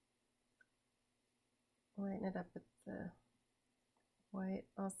lighten it up with the white.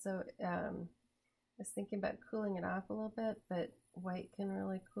 Also, I was thinking about cooling it off a little bit, but white can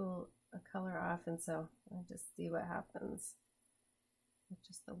really cool a color off, and so I'll just see what happens with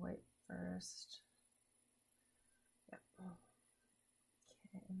just the white first. Yep.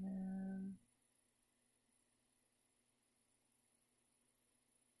 Okay, and then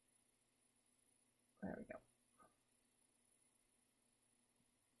there we go.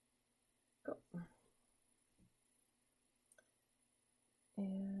 Cool.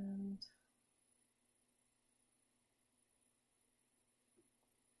 And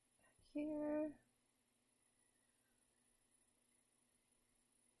here.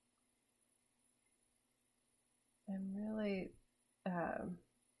 I'm really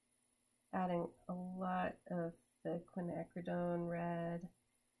adding a lot of the quinacridone red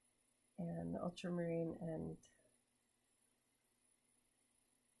and the ultramarine and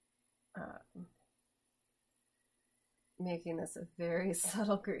making this a very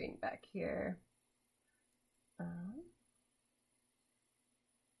subtle green back here. So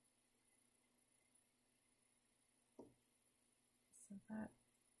that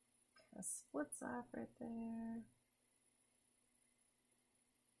kind of splits off right there.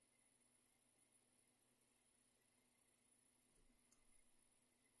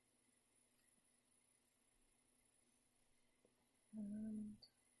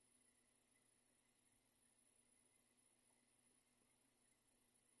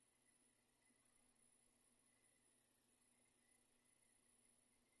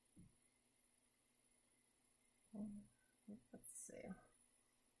 And let's see,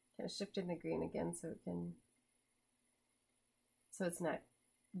 kind of shifting the green again so it's not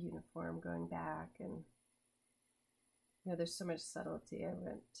uniform going back, and there's so much subtlety. I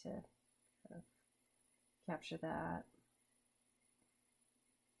want to kind of capture that.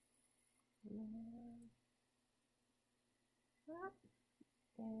 And that,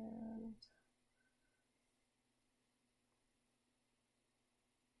 and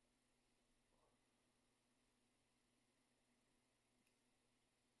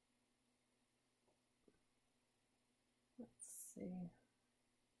let's see,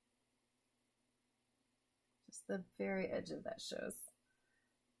 just the very edge of that shows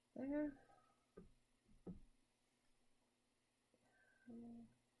there.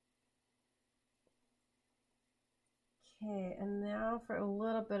 Okay, and now for a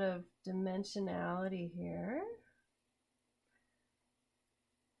little bit of dimensionality here.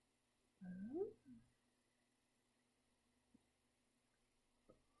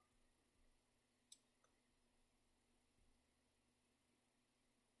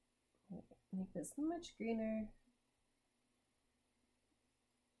 Make this much greener.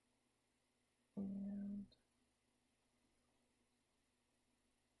 And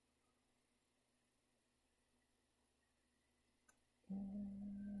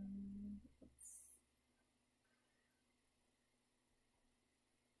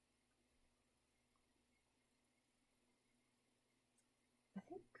I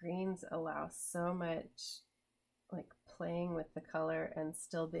think greens allow so much like playing with the color and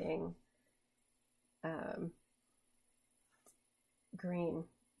still being green.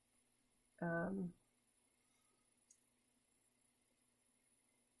 And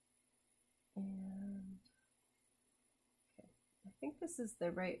okay, I think this is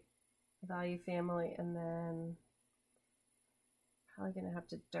the right value family, and then probably gonna have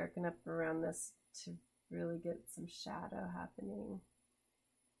to darken up around this to really get some shadow happening.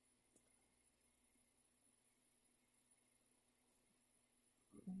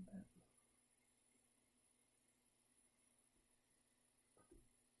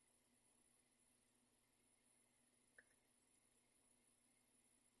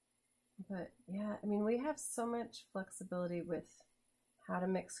 But yeah, I mean, we have so much flexibility with how to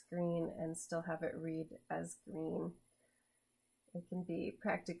mix green and still have it read as green. It can be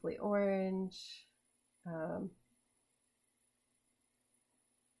practically orange. It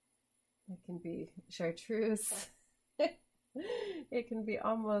can be chartreuse. It can be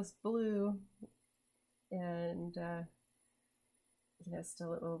almost blue, and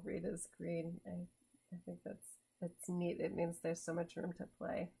still it will read as green. I think it's neat. It means there's so much room to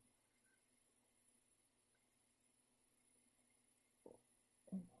play.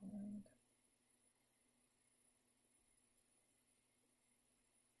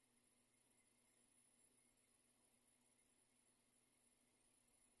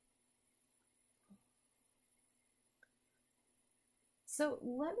 So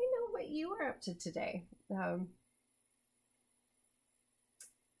let me know what you are up to today.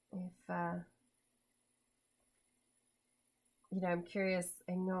 If I'm curious.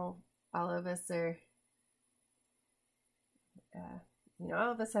 I know all of us are,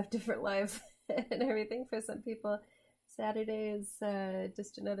 all of us have different lives and everything. For some people, Saturday is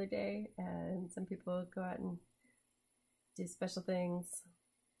just another day, and some people go out and do special things.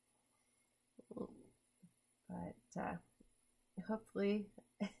 But hopefully,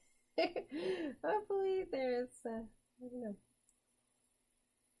 hopefully there's, I don't know.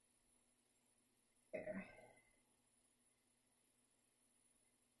 There.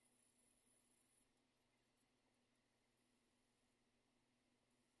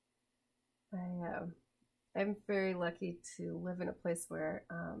 I'm very lucky to live in a place where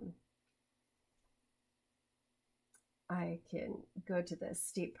I can go to the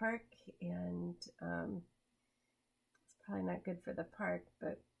state park, and it's probably not good for the park,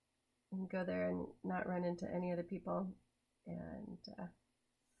 but I can go there and not run into any other people. And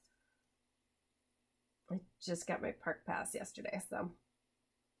I just got my park pass yesterday, so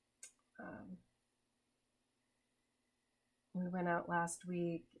we went out last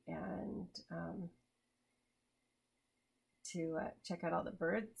week and to check out all the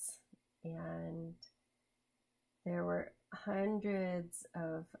birds, and there were hundreds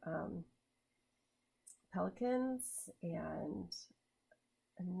of pelicans and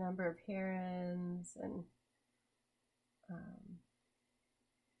a number of herons and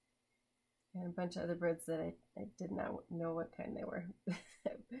a bunch of other birds that I did not know what kind they were.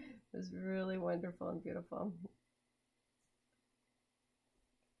 It was really wonderful and beautiful.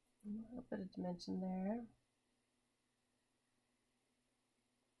 I'll put a dimension there.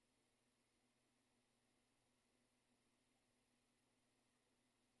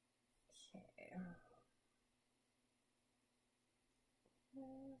 Okay.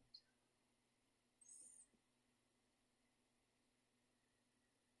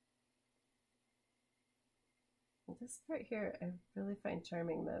 This part here I really find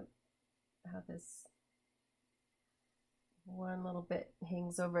charming, how this one little bit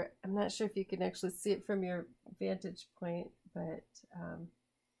hangs over. I'm not sure if you can actually see it from your vantage point, but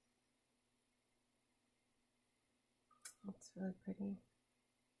it's really pretty.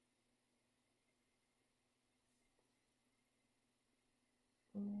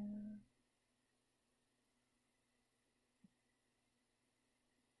 Yeah.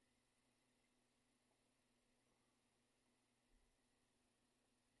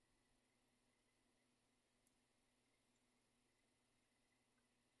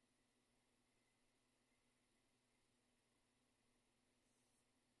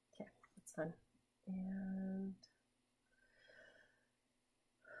 Okay, that's fun. And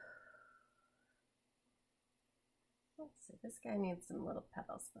let's see, this guy needs some little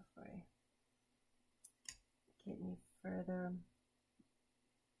petals before I get any further.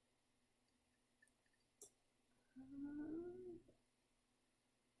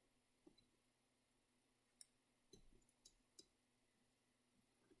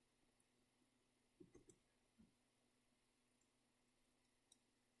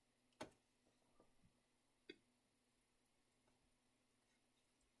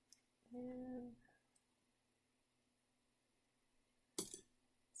 And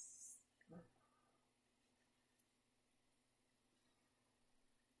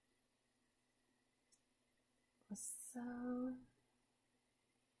so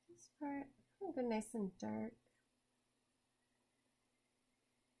this part, I'm going to go nice and dark.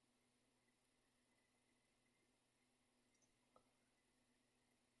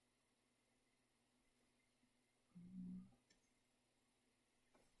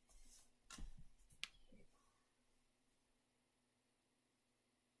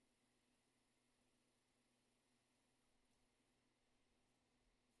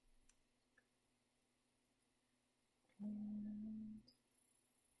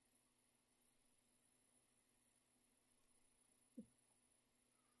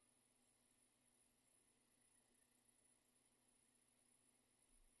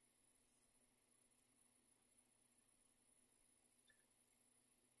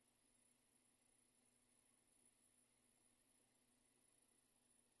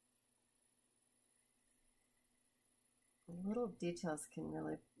 And little details can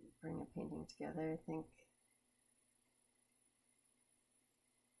really bring a painting together, I think.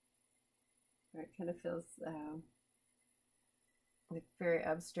 Where it kind of feels like very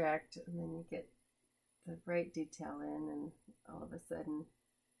abstract, and then you get the right detail in, and all of a sudden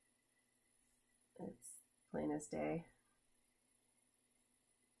it's plain as day.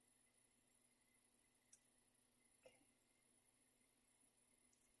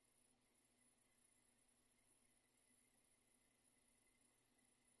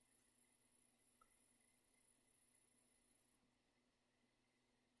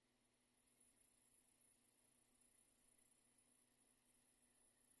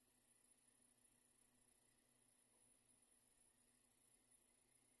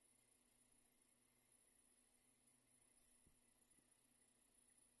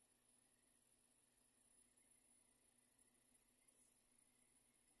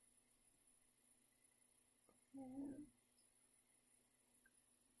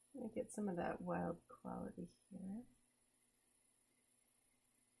 Let me get some of that wild quality here.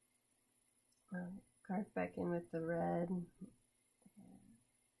 Carve back in with the red.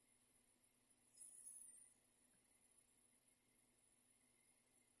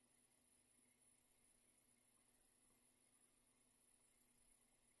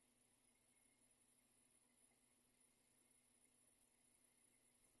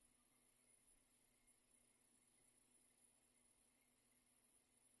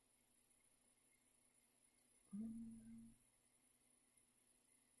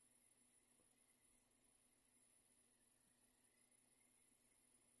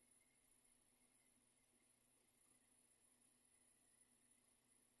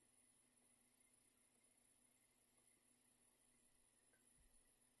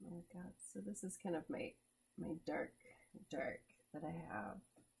 God, so this is kind of my dark that I have.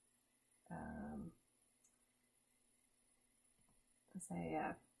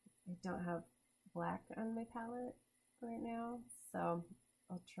 I don't have black on my palette right now, so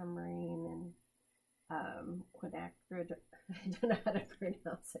ultramarine and quinacridone. I don't know how to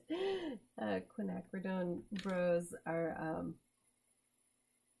pronounce it. Quinacridone rose are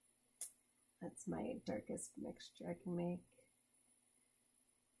that's my darkest mixture I can make.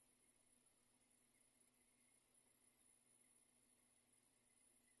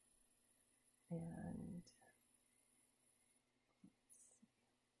 And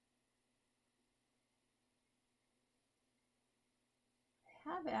I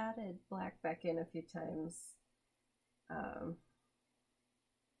have added black back in a few times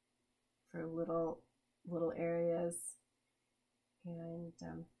for little areas, and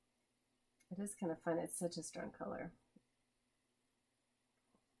it is kind of fun. It's such a strong color.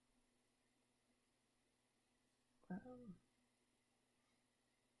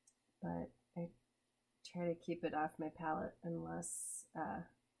 But I try to keep it off my palette unless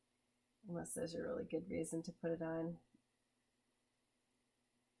there's a really good reason to put it on.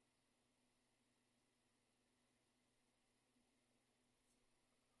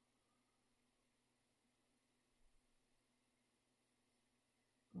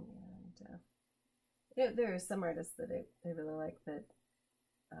 And there are some artists that I really like that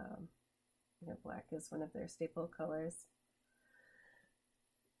black is one of their staple colors.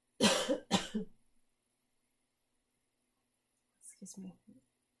 Excuse me.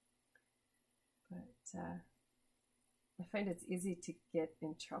 But I find it's easy to get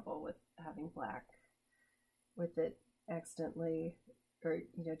in trouble with having black, with it accidentally, or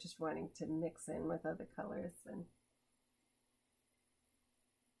just wanting to mix in with other colors, and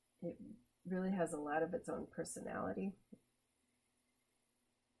it really has a lot of its own personality.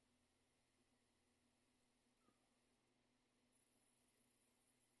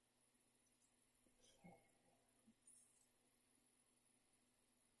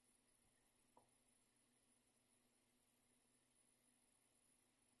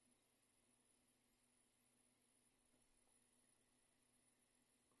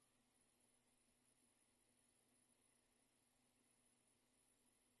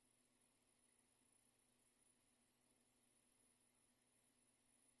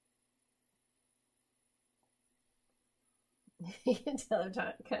 You can tell I'm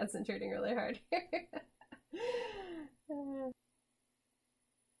concentrating really hard here.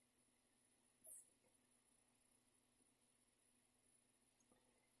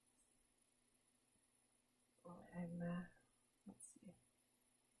 Let's see.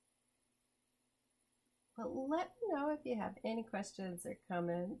 Well, let me know if you have any questions or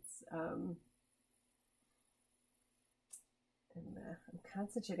comments. I'm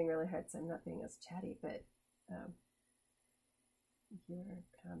concentrating really hard, so I'm not being as chatty, but your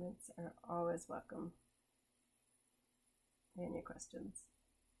comments are always welcome, and your questions.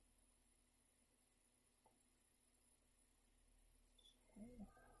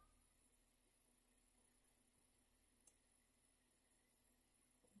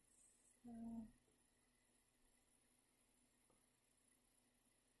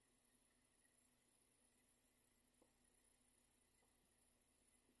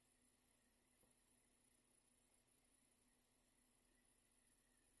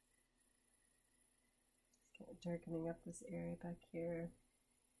 Okay. Darkening up this area back here.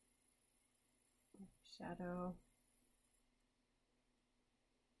 Shadow.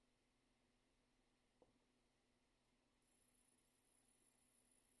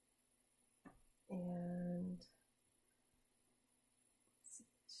 And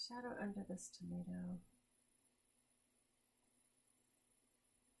shadow under this tomato.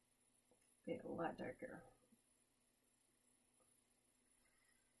 Be a lot darker.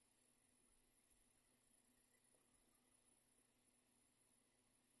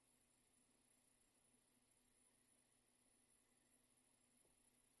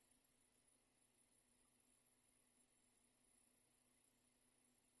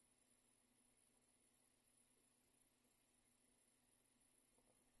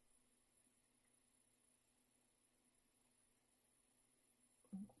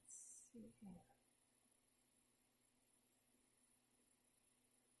 Let's see.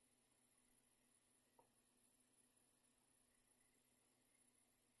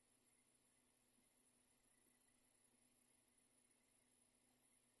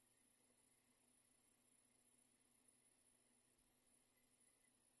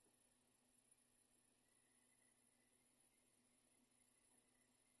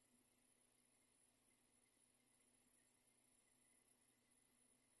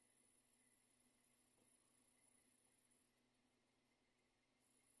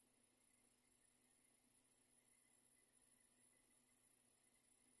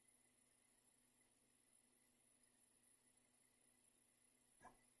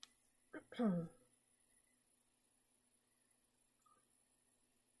 Okay.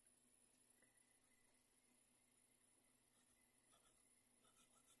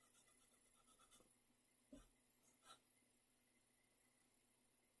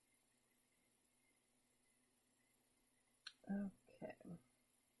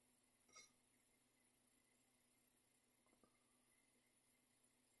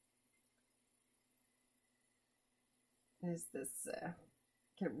 There's this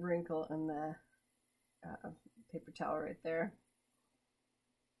wrinkle in the paper towel right there.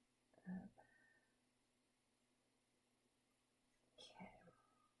 Okay.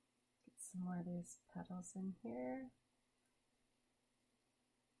 Get some more of these petals in here.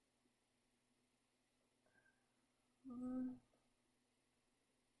 So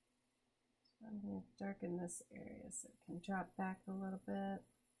I'm going to darken this area so it can drop back a little bit.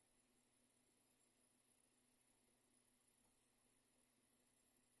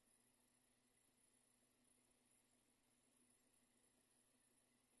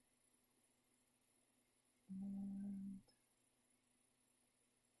 And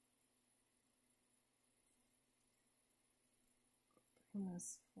bring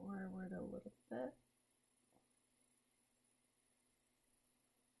this forward a little bit.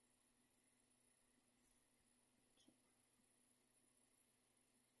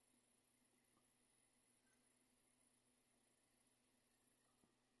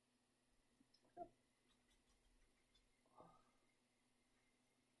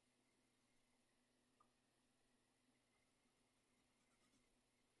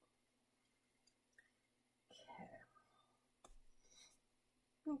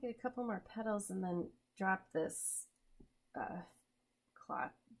 I'm gonna get a couple more petals and then drop this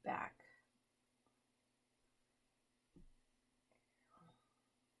cloth back.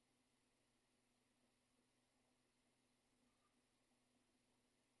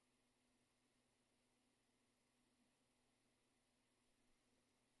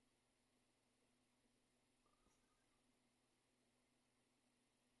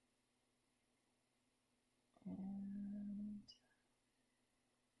 And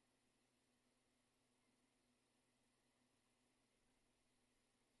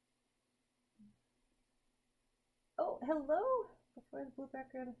oh, hello! Before the blue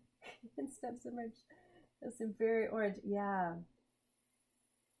background and steps emerge. That's very orange. Yeah.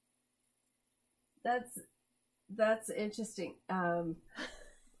 That's interesting.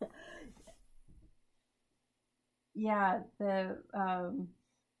 Yeah, the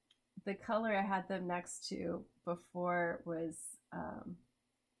color I had them next to before was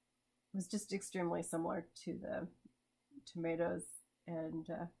just extremely similar to the tomatoes, and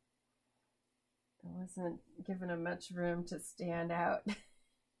I wasn't given them much room to stand out.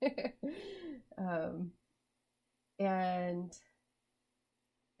 And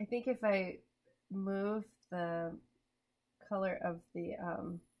I think if I move the color of the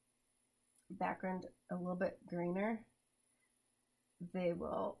background a little bit greener, they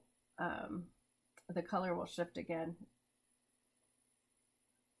will the color will shift again.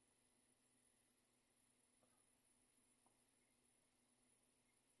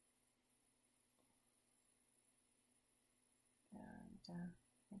 And I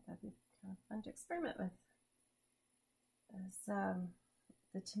think that'd be kind of fun to experiment with. As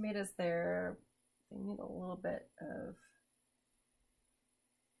the tomatoes there, they need a little bit of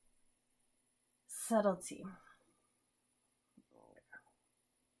subtlety.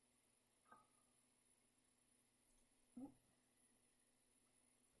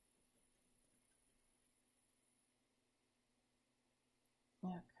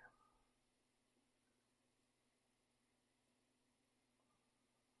 Okay.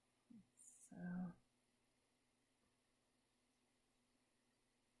 So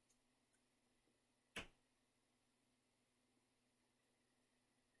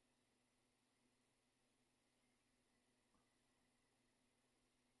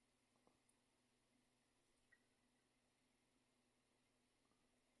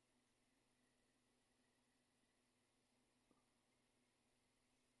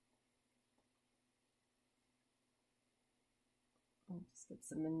I'll just get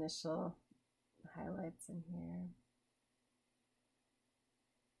some initial highlights in here.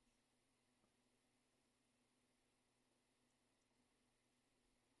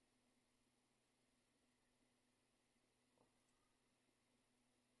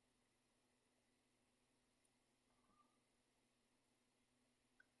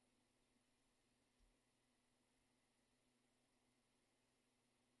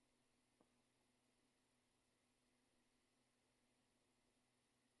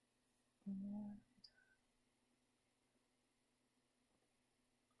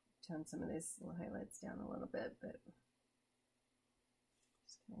 tone some of these little highlights down a little bit, but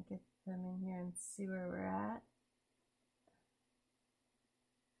just gonna get them in here and see where we're at.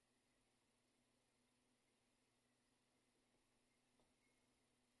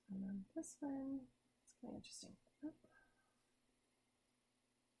 And then this one, it's kind of interesting. Oh.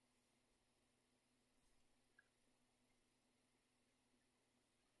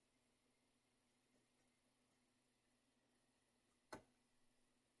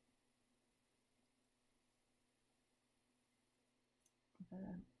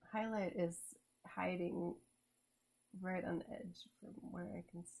 The highlight is hiding right on the edge from where I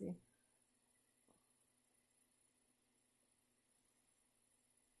can see.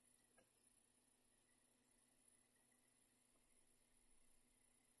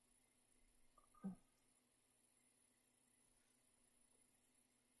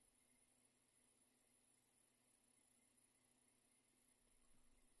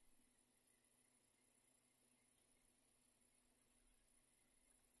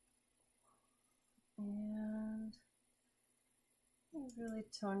 And really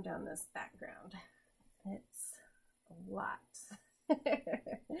tone down this background. It's a lot.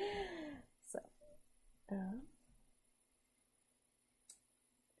 So, there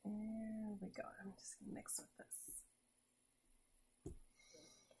we go. I'm just gonna mix with this.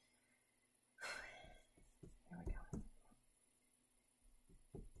 There we go.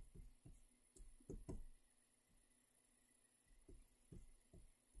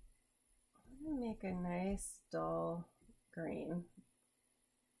 I'm gonna make a nice dull green.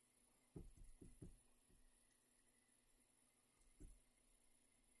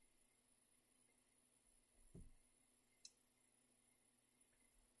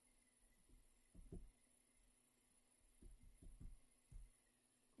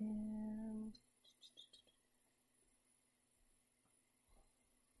 And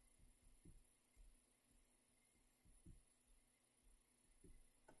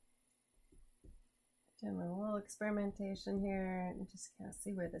doing a little experimentation here and just kind of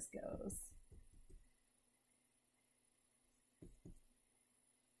see where this goes.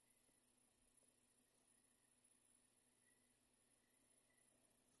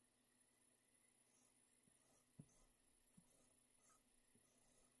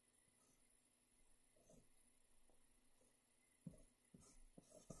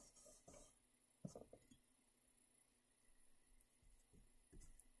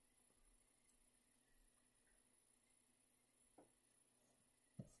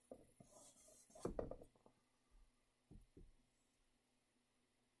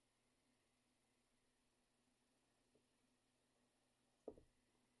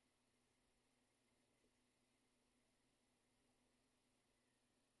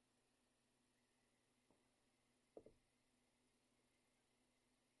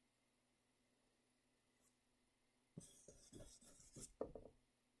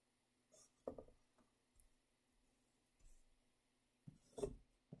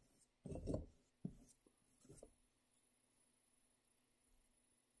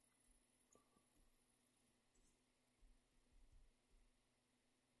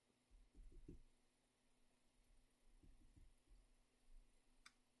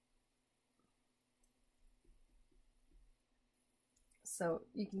 So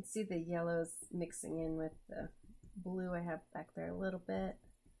you can see the yellows mixing in with the blue I have back there a little bit.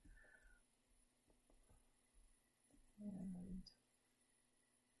 And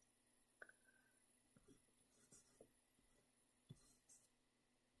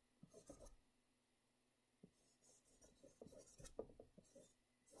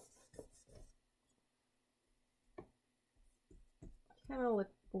kind of look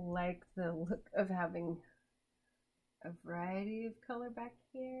like the look of having a variety of color back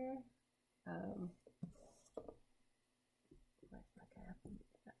here.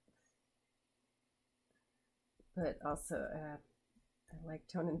 But also I like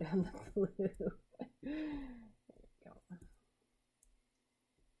toning down the blue. There you go.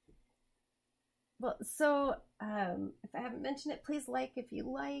 Well, so if I haven't mentioned it, please like if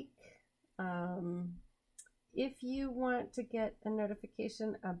you like. If you want to get a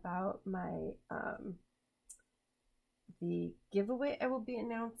notification about my the giveaway I will be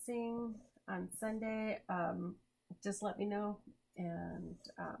announcing on Sunday, just let me know and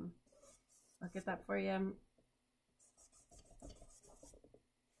I'll get that for you.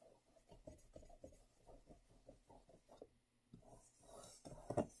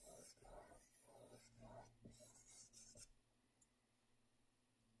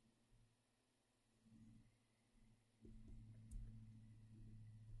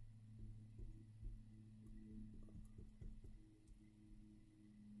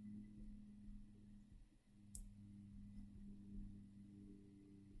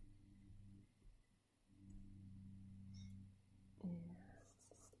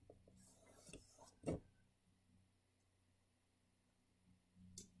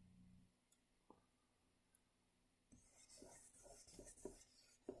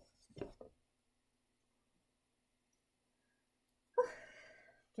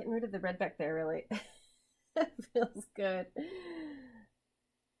 Getting rid of the red back there really feels good.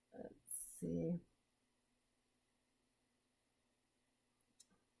 Let's see.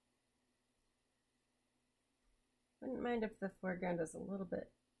 Wouldn't mind if the foreground is a little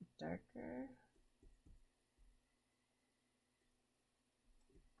bit darker.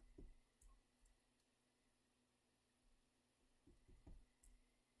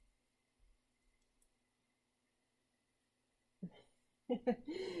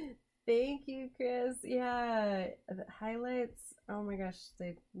 Thank you, Chris. Yeah, the highlights, oh my gosh,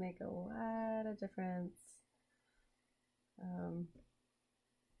 they make a lot of difference. And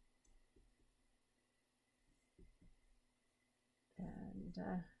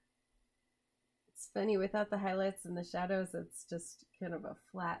it's funny, without the highlights and the shadows, it's just kind of a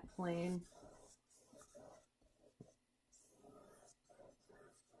flat plane.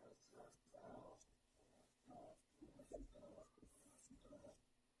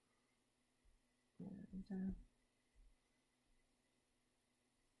 And,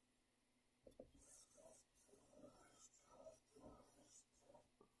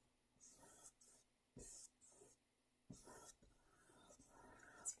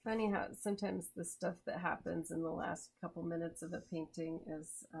 it's funny how sometimes the stuff that happens in the last couple minutes of a painting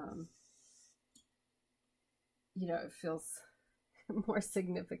is, you know, it feels more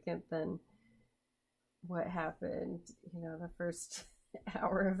significant than what happened, you know, the first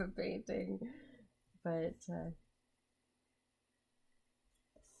hour of a painting. But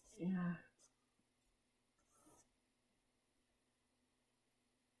yeah.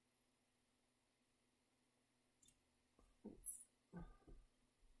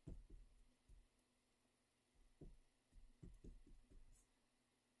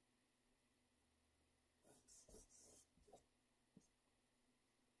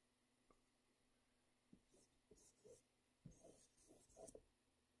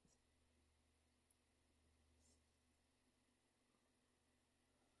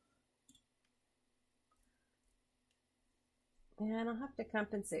 And I'll have to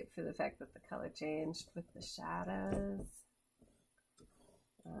compensate for the fact that the color changed with the shadows.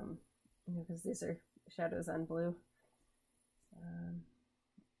 You know, because these are shadows on blue.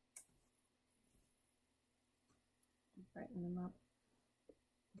 Brighten them up,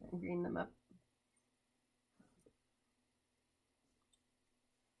 green them up.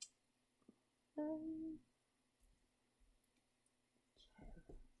 Okay.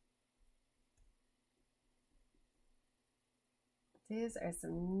 These are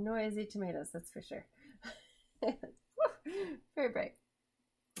some noisy tomatoes, that's for sure. Very bright.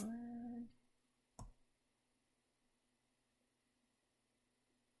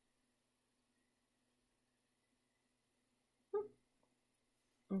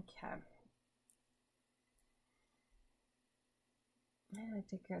 Okay. I'm going to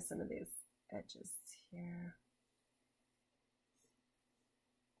take care of some of these edges here.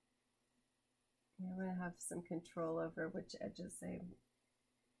 I'm going to have some control over which edges they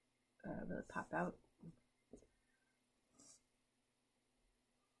really pop out.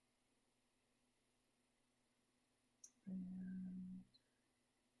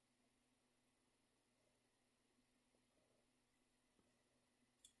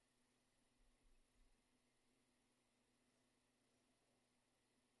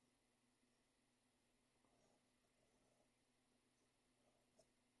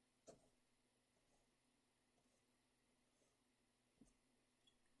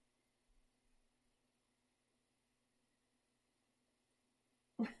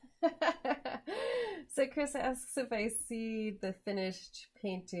 So Chris asks if I see the finished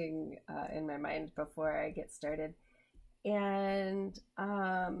painting in my mind before I get started. And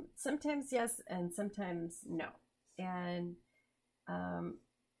sometimes yes, and sometimes no. And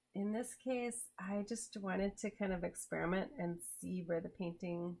in this case, I just wanted to kind of experiment and see where the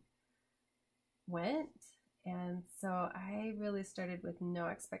painting went. And so I really started with no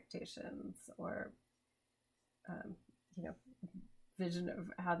expectations or, you know, vision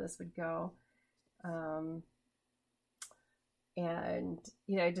of how this would go. And,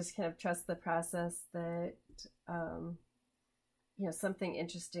 you know, I just kind of trust the process that, you know, something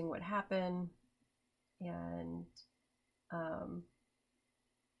interesting would happen. And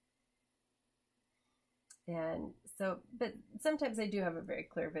so, but sometimes I do have a very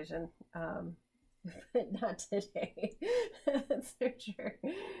clear vision, but not today. That's for sure.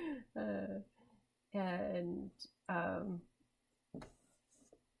 And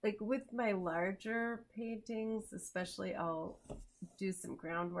like with my larger paintings, especially, I'll do some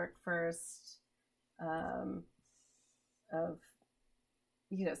groundwork first, of,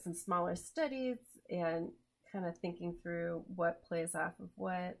 you know, some smaller studies and kind of thinking through what plays off of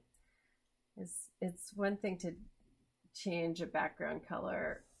what. It's one thing to change a background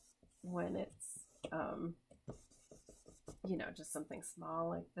color when it's you know, just something small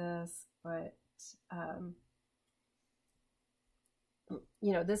like this, but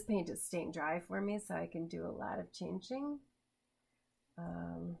you know, this paint is staying dry for me, so I can do a lot of changing.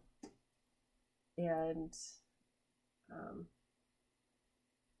 And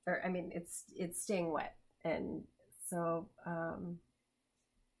or I mean, it's staying wet, and so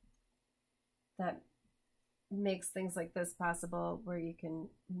that makes things like this possible, where you can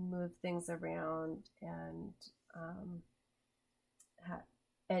move things around and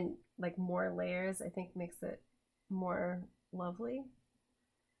and like more layers. I think makes it more lovely.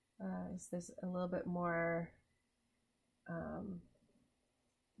 So there's a little bit more,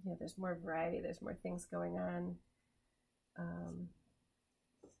 yeah, there's more variety, there's more things going on,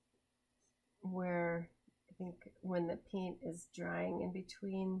 where I think when the paint is drying in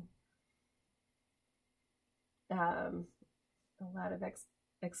between, a lot of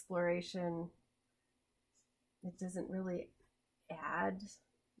exploration, it doesn't really add,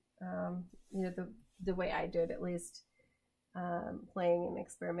 you know, the way I do it, at least, playing and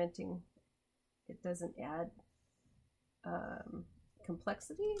experimenting, it doesn't add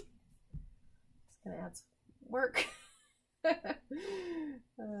complexity. It's gonna add work.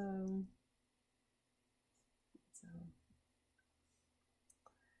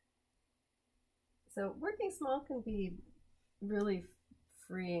 So working small can be really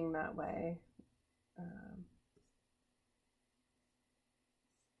freeing that way.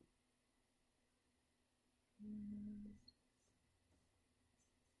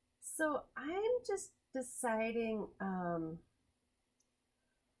 So I'm just deciding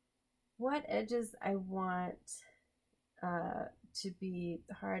what edges I want to be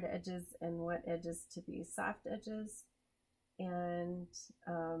hard edges and what edges to be soft edges. And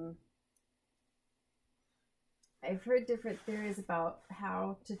I've heard different theories about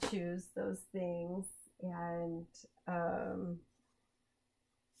how to choose those things, and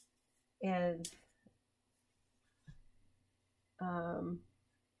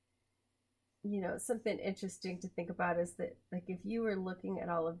you know, something interesting to think about is that, like, if you were looking at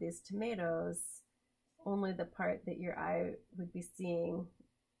all of these tomatoes, only the part that your eye would be seeing,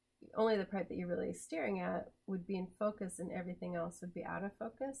 only the part that you're really staring at would be in focus, and everything else would be out of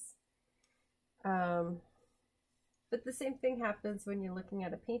focus. But the same thing happens when you're looking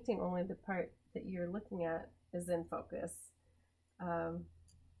at a painting. Only the part that you're looking at is in focus. And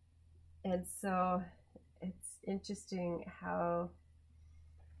so it's interesting how,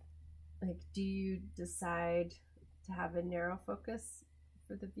 like, do you decide to have a narrow focus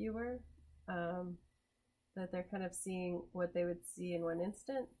for the viewer, that they're kind of seeing what they would see in one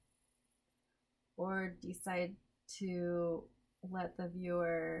instant, or decide to let the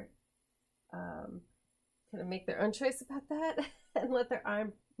viewer kind of make their own choice about that and let their eye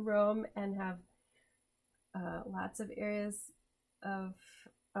roam and have lots of areas of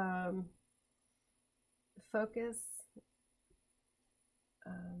focus.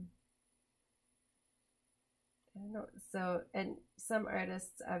 I don't know. So, and some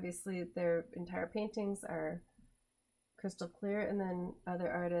artists, obviously, their entire paintings are crystal clear, and then other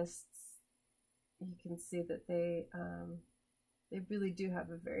artists, you can see that they really do have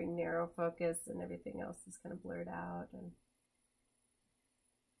a very narrow focus, and everything else is kind of blurred out. And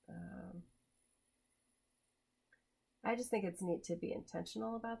I just think it's neat to be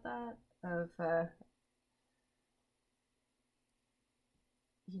intentional about that. Of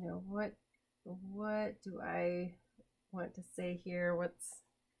you know, what do I want to say here? What's,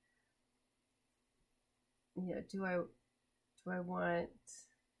 you know, do I want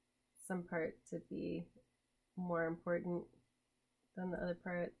some part to be more important than the other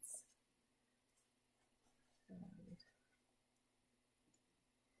parts?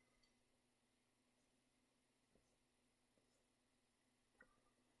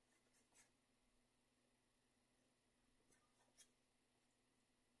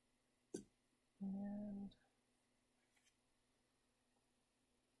 And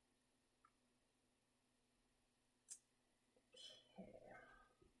okay.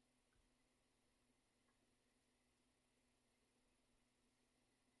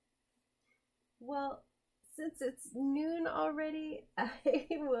 Well, since it's noon already, I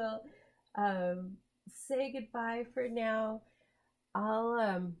will say goodbye for now.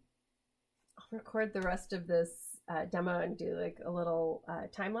 I'll record the rest of this demo and do like a little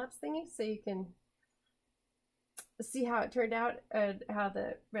time-lapse thingy, so you can see how it turned out and how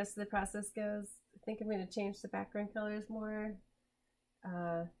the rest of the process goes. I think I'm going to change the background colors more,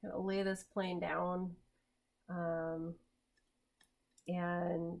 lay this plane down,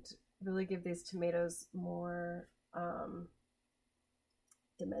 and really give these tomatoes more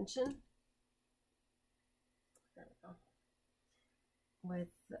dimension. There we go.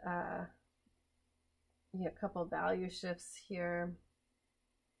 With a couple value shifts here.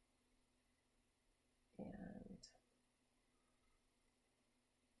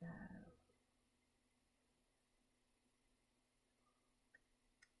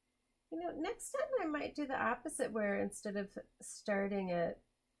 And next time I might do the opposite, where instead of starting it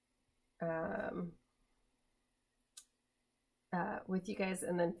with you guys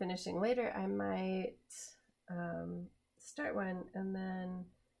and then finishing later, I might start one and then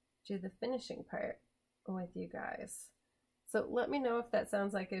do the finishing part with you guys. So let me know if that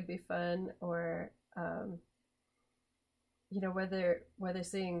sounds like it'd be fun, or whether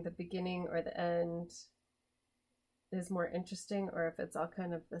seeing the beginning or the end is more interesting, or if it's all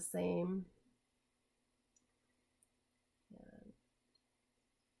kind of the same.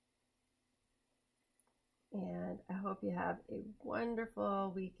 And I hope you have a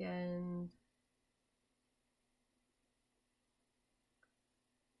wonderful weekend.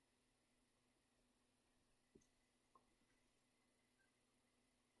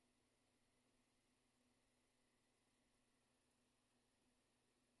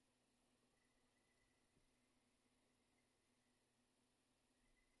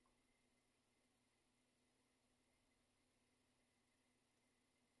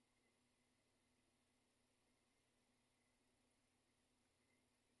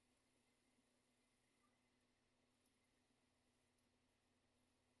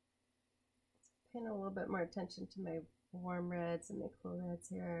 Paying a little bit more attention to my warm reds and my cool reds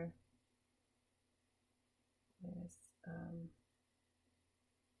here. There's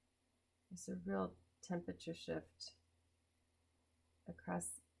a real temperature shift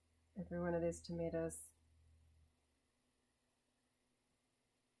across every one of these tomatoes.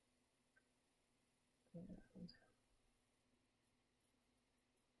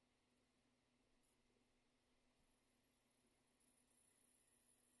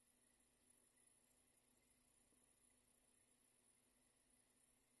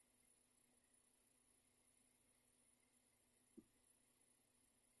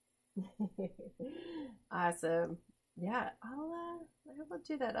 Awesome. Yeah, I will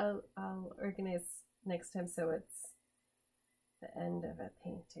do that. I'll organize next time so it's the end of a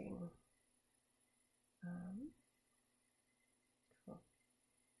painting. Cool.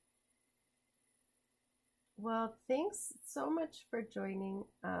 Well, thanks so much for joining.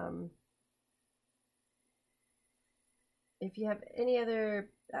 If you have any other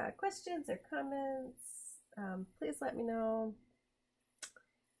questions or comments, please let me know.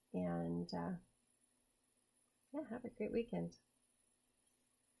 And yeah, have a great weekend.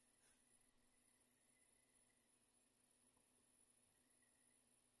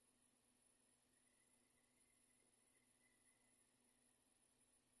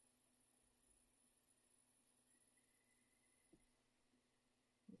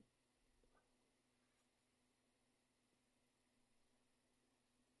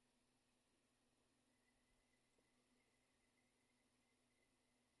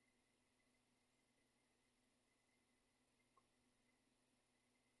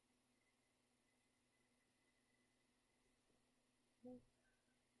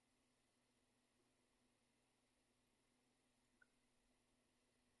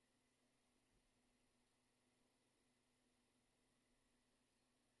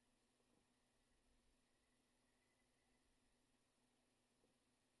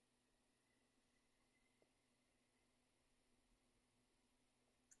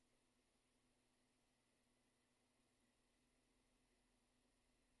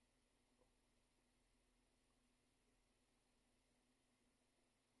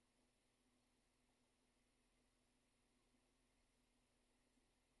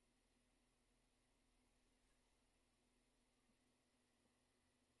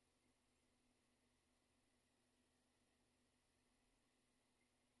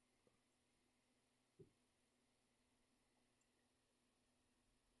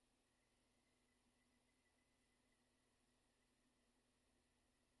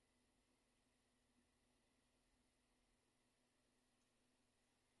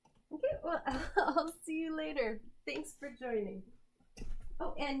 Okay, well, I'll see you later. Thanks for joining.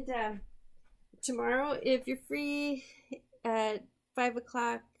 Oh, and tomorrow, if you're free at 5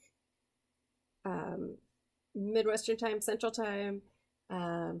 o'clock Midwestern time, Central time,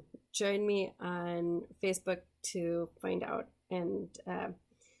 join me on Facebook to find out and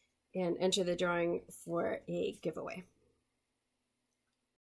enter the drawing for a giveaway.